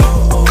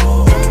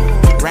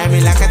ride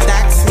me like a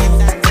taxi.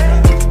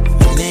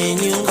 And then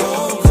you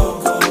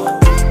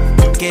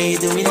yeah, you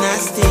do me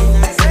nasty.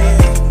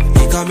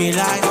 You got me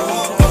like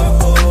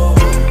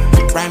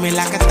ride me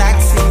like a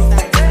taxi.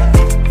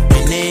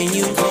 And then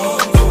you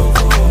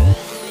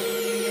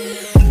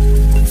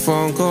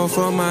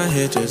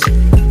pictures.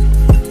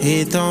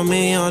 He told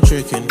me I'm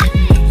tricking,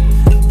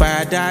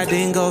 but I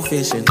didn't go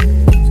fishing.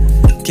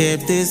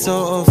 Kept it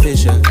so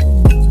official.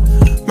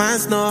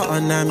 Mine's not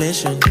on that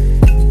mission.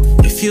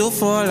 If you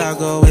fall, I'll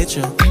go with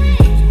you.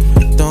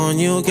 Don't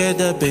you get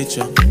the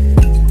picture?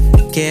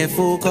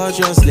 Careful, cause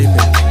you're sleeping.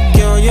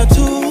 Girl, you're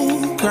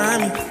too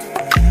grimy.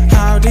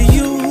 How do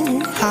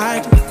you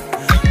hide?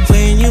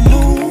 When you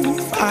move,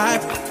 I'm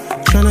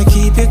tryna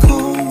keep it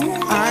cool,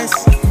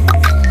 ice.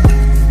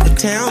 But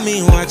tell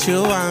me what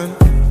you want.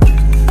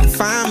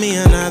 Find me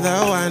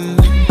another one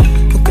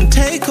who can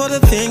take all the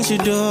things you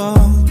do.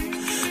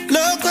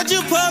 Look what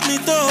you put me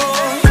through.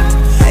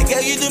 Hey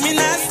girl, you do me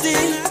nasty.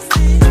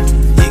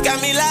 You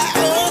got me like,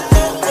 oh,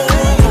 oh,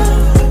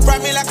 oh.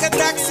 Ride me like a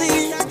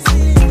taxi.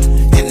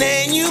 And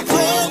then you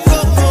pull,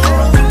 oh,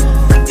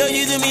 oh. Girl,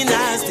 you do me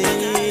nasty.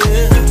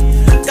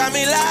 Got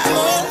me like,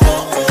 oh,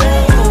 oh,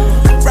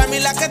 oh. Ride me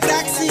like a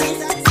taxi.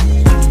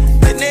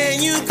 And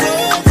then you go,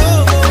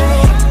 oh,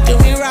 oh. Do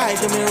me right,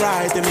 do me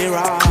right, do me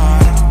right.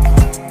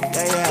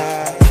 Yeah,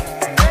 yeah.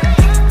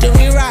 Do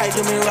me right,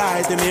 do me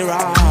right, do me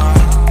right.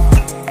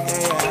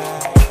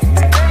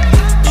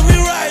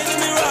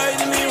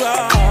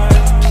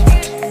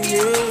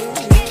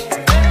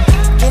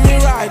 Do me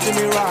right,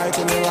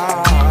 do me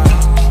right.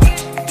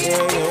 Yeah,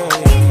 yeah,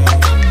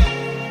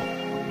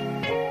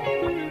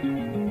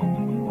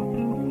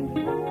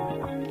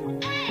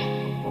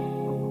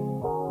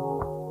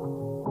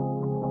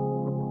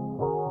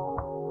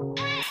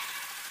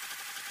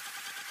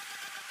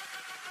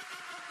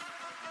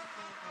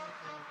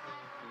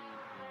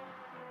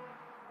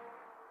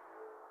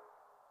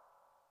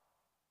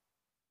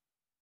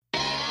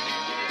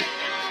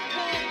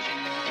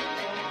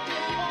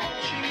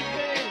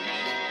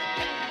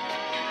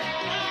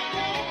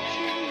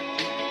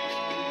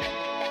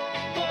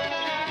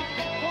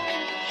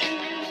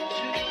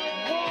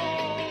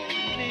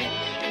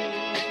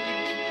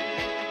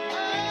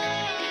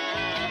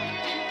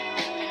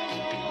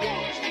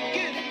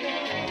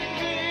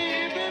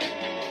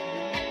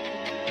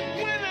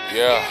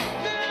 yeah.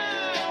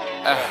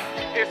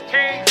 It's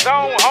King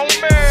Zone,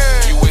 homie.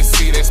 You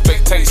exceed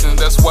expectations,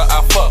 that's why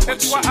I fuck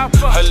with you.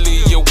 I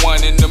leave you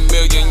one in a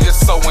million, you're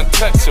so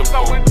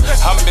untouchable.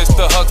 I'm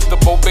Mr.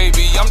 Huxtable,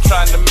 baby, I'm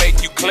trying to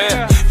make you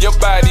clear. Your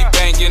body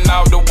banging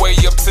all the way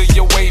up to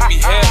your wavy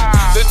hair.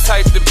 The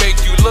type to make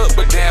you look,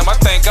 but damn, I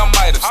think I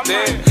might have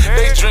stared.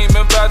 They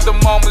dreaming about the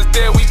moments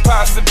that we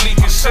possibly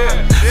can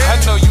share. I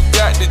know you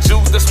got the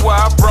juice, that's why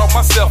I brought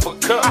myself a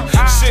cup.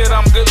 Shit,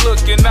 I'm good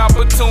looking,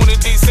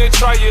 opportunity said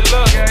try your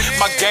luck.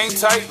 My game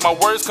tight, my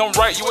words come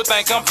right, you would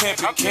think I'm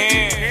pimpin'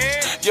 Ken.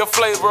 Your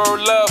flavor of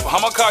love,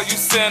 I'ma call you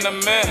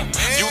cinnamon.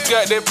 You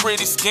got that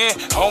pretty skin,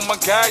 oh my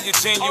God, you're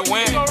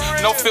genuine.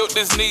 No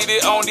filters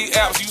needed on the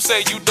apps, you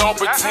say you don't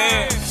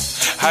pretend.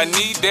 I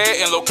need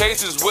that in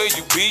locations where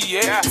you be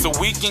at, so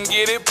we can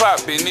get it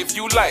poppin'. If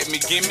you like me,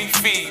 give me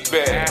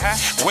feedback.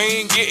 We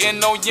ain't getting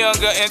no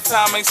younger and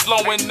time ain't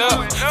slowing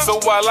up. So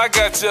while I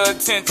got your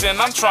attention,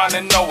 I'm trying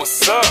to know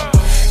what's up.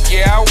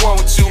 Yeah, I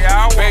want you,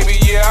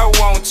 baby, yeah, I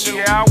want you.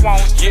 Yeah, I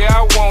want you,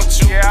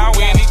 do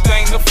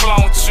anything to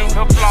flaunt you.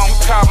 You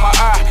caught my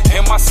eye,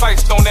 and my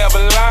sights don't ever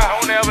lie.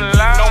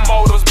 No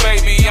motives,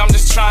 baby, I'm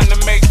just trying to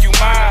make you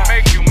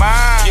mine.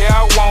 Yeah,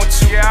 I want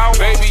you,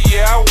 baby,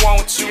 yeah, I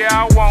want you. Yeah,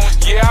 I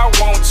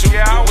want you,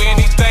 do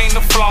anything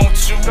to flaunt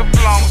you. You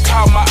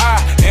caught my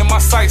eye, and my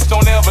sights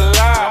don't ever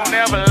lie.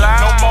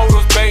 No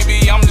motives,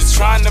 baby, I'm just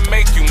trying to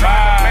make you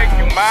mine.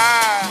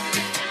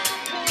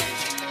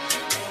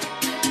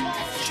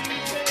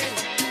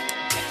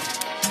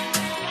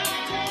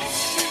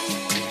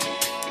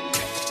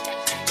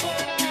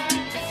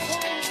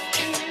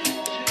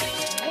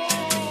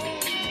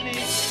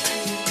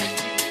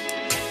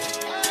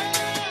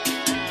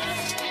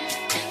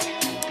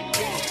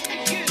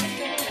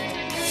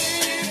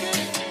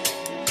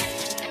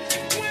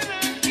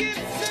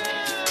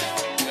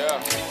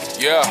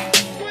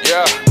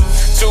 Yeah.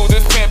 To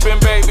this pimpin',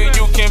 baby,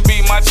 you can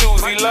be my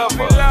choosy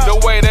lover. The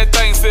way that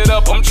thing sit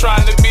up, I'm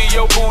trying to be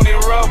your booty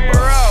rubber.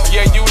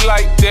 Yeah, you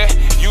like that,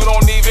 you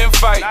don't even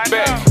fight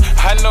back.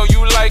 I know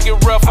you like it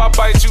rough, I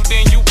bite you,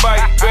 then you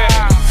bite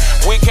back.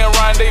 We can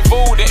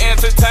rendezvous to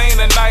entertain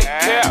a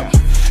nightcap.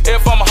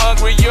 If I'm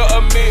hungry, you're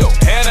a meal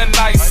and a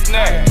nice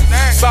snack.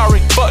 Sorry,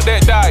 fuck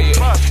that diet.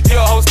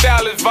 Your whole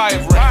style is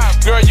vibrant.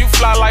 Girl, you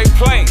fly like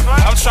planes.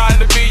 I'm trying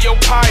to be your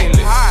pilot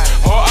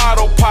or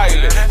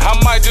autopilot. I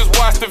might just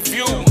watch the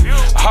view.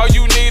 All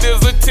you need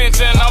is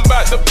attention. I'm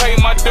about to pay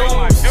my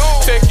dues.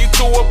 Take you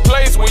to a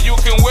place where you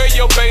can wear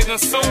your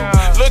bathing suit.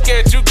 Look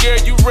at you, girl,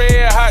 you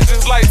red hot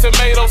just like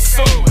tomato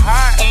soup.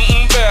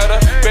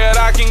 Better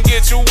I can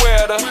get you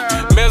wetter.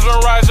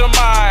 Mesmerize your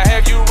mind.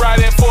 Have you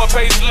writing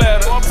 4-page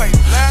letters?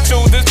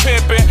 To this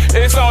pimpin',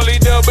 it's only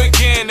the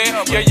beginning.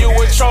 Yeah, you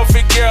a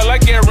trophy girl, I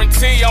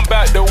guarantee I'm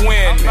about to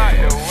win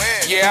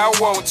it. yeah,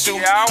 I want to.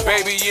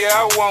 Baby, yeah,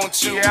 I want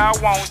to. Yeah, I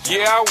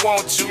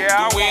want to.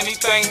 Do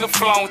anything to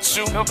flaunt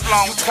you. You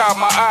caught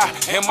my eye,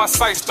 and my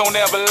sights don't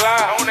ever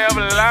lie.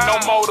 No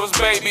motives,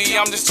 baby,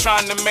 I'm just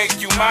trying to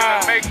make you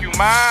mine.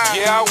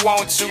 Yeah, I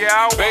want to.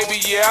 Baby,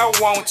 yeah, I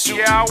want to.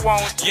 Yeah,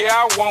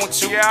 I want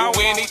to.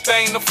 Do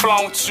anything to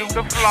flaunt you.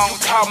 You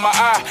caught my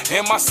eye,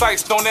 and my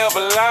sights don't ever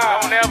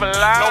lie.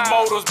 No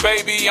motives,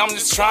 baby, I'm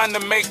just trying to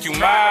make you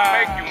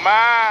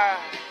mine.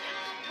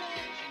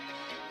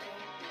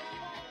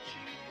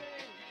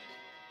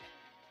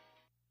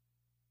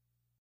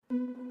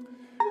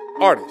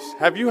 Artists,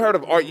 have you heard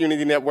of Art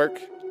Unity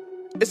Network?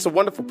 It's a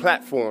wonderful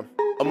platform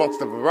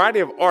amongst a variety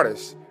of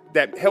artists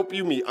that help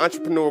you meet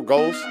entrepreneurial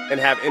goals and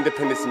have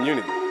independence and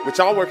unity, which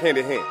all work hand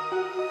in hand.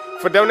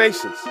 For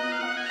donations,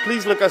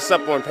 please look us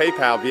up on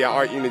PayPal via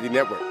Art Unity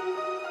Network.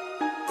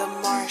 The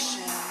Martian.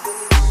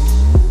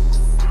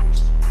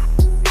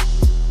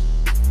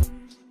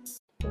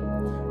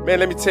 Man,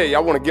 let me tell you, I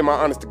want to give my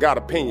honest to God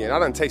opinion. I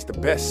done taste the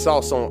best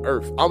sauce on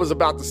earth. I was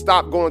about to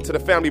stop going to the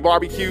family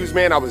barbecues,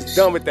 man. I was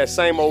done with that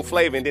same old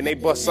flavor, and then they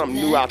bust something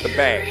new out the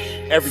bag.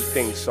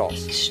 Everything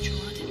sauce.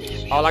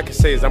 All I can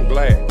say is I'm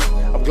glad.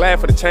 I'm glad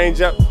for the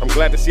change up. I'm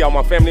glad to see all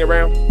my family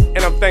around. And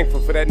I'm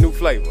thankful for that new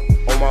flavor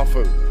on my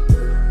food.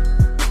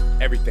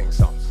 Everything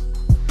sauce.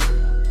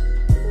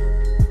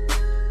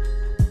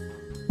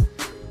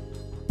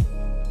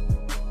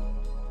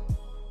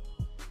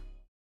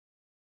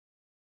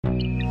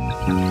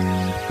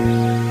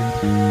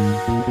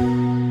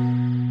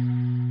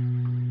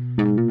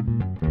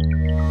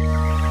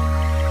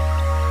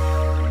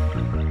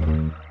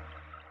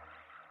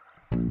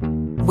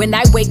 When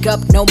I wake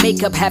up, no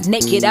makeup, half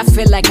naked, I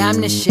feel like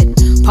I'm the shit.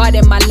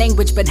 Pardon my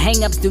language, but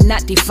hang-ups do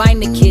not define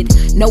the kid.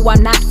 No,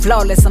 I'm not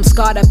flawless, I'm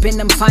scarred up and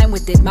I'm fine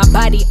with it. My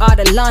body are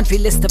the laundry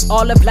list of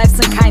all of life's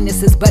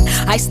unkindnesses, but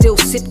I still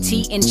sip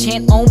tea and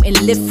chant Om and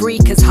live free,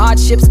 cause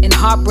hardships and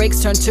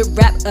heartbreaks turn to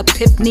rap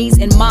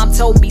epiphanies. And mom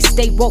told me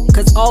stay woke,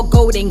 cause all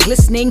gold ain't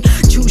glistening.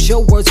 Choose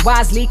your words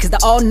wisely, cause the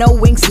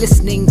all-knowing's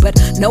listening. But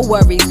no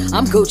worries,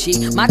 I'm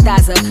Gucci, my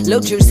thighs are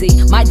little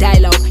juicy, my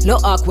dialogue,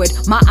 little awkward,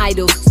 my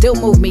idols still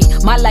move me.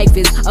 My life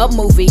is a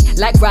movie,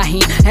 like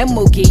Raheem and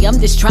Mookie. I'm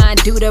just trying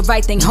to do the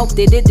right thing, hope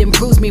that it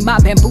improves me. My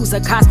bamboos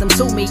accustomed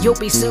to me, you'll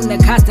be soon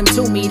accustomed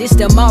to me. This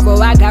tomorrow,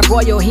 I got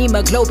royal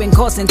hemoglobin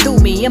coursing through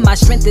me, and my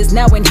strength is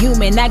now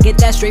inhuman. I get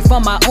that straight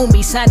from my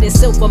Omi, signed in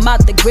silver,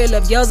 mouth the grill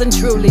of yours and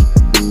truly.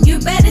 You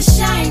better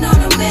shine on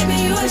them, baby,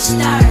 you a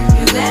star.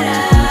 You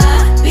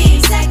better be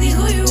exactly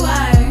who you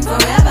are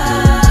forever,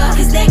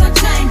 cause they gon'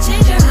 try and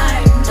change your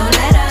heart. Don't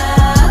let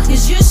up,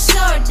 cause you're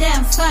so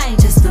damn fine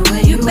just the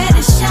way you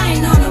better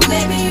shine on them,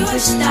 baby, you a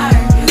star.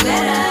 You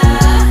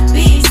better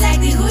be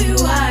exactly who you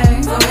are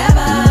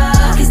forever,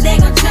 cause they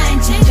gon' try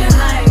and change your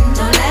heart.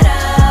 Don't let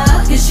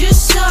up, cause you're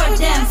so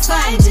damn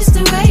fine just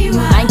the way you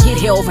are. I ain't get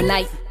here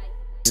overnight.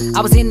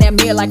 I was in that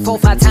mirror like 4 or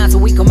 5 times a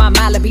week on my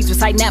Malibis,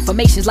 reciting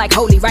affirmations like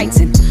holy rites,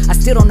 and I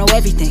still don't know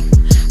everything.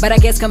 But I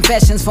guess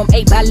confessions from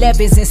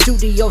 8x11s and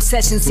studio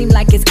sessions seem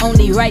like it's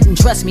only right. And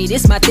trust me,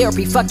 this my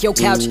therapy, fuck your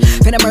couch.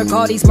 Finna murk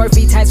all these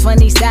Murphy types,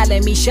 funny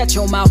styling me, shut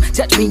your mouth.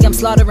 Touch me, I'm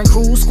slaughtering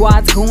crews,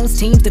 squads, goons,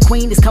 teams. The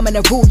queen is coming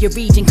to rule your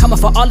region, coming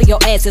for all of your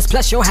asses,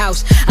 plus your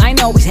house. I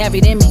ain't always have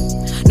it in me,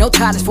 no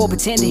tolerance for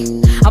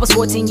pretending. I was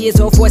 14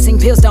 years old, forcing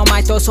pills down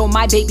my throat, so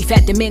my baby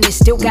fat diminished.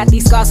 Still got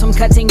these scars from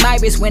cutting my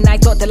wrist when I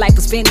thought that life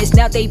was finished.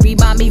 Now they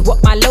remind me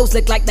what my lows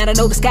look like, now I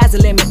know the sky's the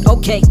limit.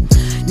 Okay,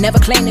 never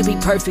claim to be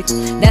perfect,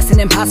 that's an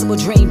impossible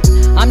dream.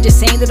 I'm just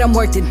saying that I'm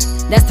worth it,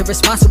 that's the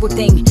responsible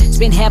thing.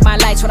 Spend half my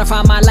life trying to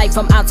find my life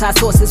from outside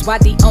sources, why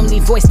the only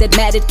voice that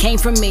mattered came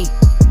from me.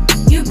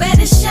 You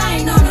better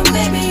shine on them,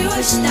 baby, you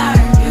a star.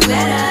 You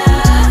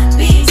better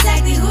be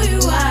exactly who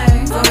you are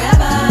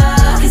forever,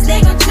 cause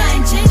they gon' try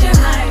and change your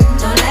heart.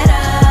 Don't let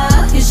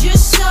up, cause you're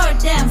so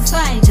damn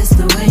fine just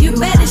the way you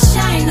better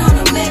shine on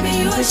them,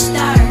 baby, you a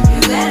star. You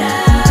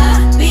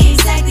better be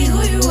exactly who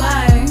you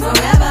are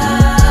forever,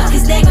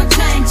 cause they gon'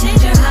 try and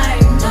change your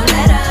heart. Don't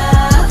let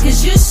up,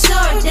 cause you're so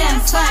damn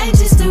fine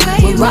just the way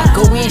you when rock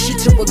go in, she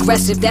too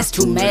aggressive, that's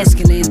too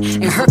masculine.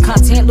 And her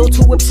content a little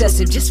too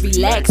obsessive, just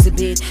relax a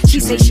bit. She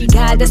say she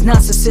got that's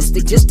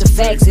narcissistic, just the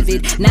facts of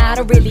it. Now I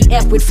don't really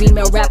F with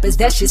female rappers,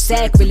 that's just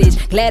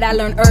sacrilege. Glad I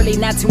learned early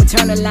not to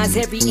internalize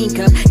every ink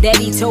up.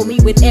 Daddy told me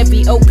with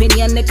every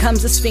opinion there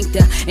comes a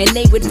sphincter, and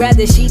they would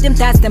rather she them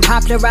thoughts than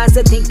popularize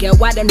a thinker.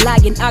 Why them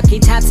lying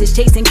archetypes is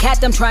chasing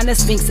cat, I'm trying to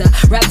sphinx her.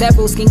 Rap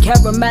barrel, skin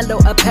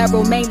caramello,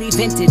 apparel mainly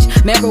vintage.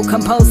 Meryl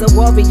composer,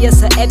 warrior,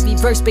 so every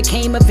verse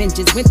became a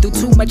vengeance. Went through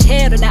too much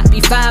hair to not be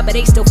fine, but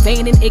they still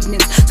feigning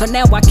ignorance. So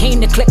now I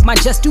came to click my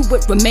just do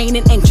with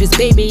remaining interest.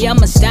 Baby,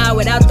 I'm a star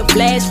without the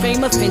flash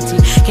fame of Fenty.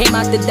 Came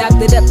out the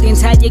doctored up the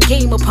entire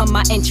game upon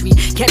my entry.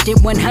 Kept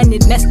it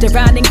 100, messed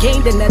around and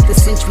gained another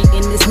century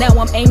in this. Now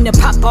I'm aimed to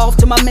pop off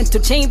till my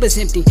mental chamber's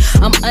empty.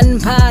 I'm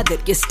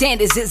unbothered, your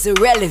standards is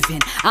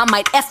irrelevant. I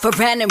might F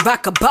around and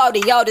rock a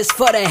body, all this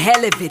for the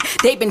hell of it.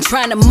 They've been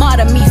trying to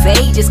martyr me for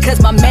ages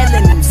cause my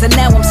melanin. So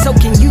now I'm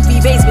soaking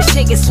UV rays with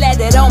shit get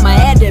slathered on my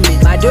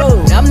adamant. My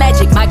dude, I'm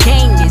magic, my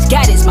game is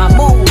God is my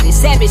move.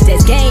 boldest. Savage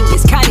that's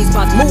gameless. Connie's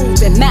my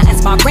moving.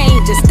 Mountains my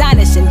range.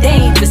 Astonishing.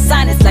 Dangerous.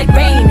 Sonnets like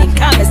rain and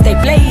comets they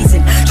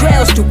blazing.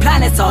 Trails through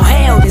planets all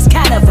held. It's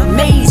kind of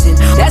amazing.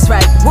 That's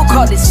right, we'll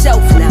call it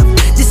self-love.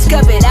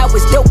 Discovered I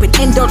was dope and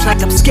indulge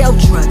like I'm scale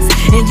drugs.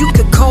 And you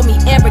could call me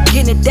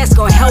arrogant and that's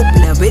gonna help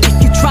love. But if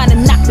you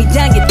tryna knock me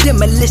down, your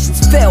demolitions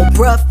fell,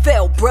 bruh,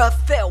 fell, bruh,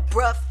 fell,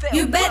 bruh, fell.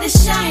 You better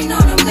shine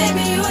on them,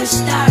 baby, you a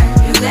star.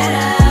 You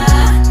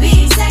better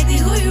be exactly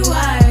who you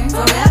are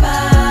forever.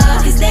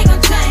 Cause they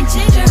gon' try and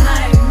change your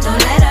heart.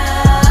 Don't let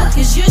up,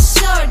 cause you're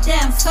so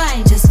damn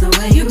fine just the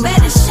way you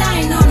better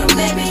shine on them,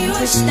 baby, you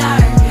a star.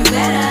 You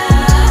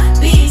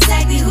better be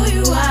exactly who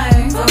you are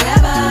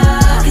forever.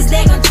 Cause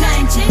they gon' try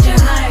and change your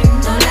heart.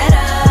 Don't let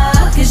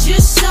up, cause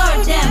you're so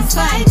damn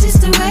fine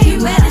just the way you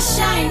better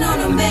shine on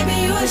them, baby,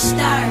 you a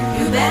star.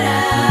 You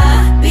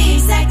better be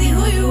exactly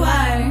who you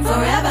are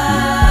forever.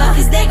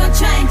 Cause they gon'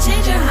 try and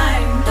change your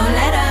heart. Don't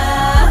let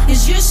up,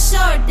 cause you're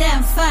so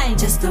damn fine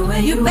just the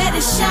way you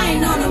better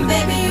shine on them,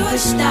 baby, you a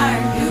star.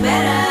 You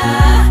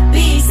better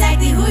be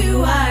exactly who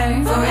you are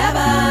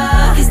forever.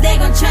 Cause they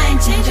gon' try and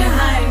change your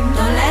heart.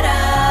 Don't let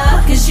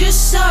up, cause you're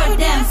so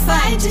damn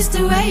fine just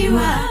the way you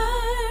are.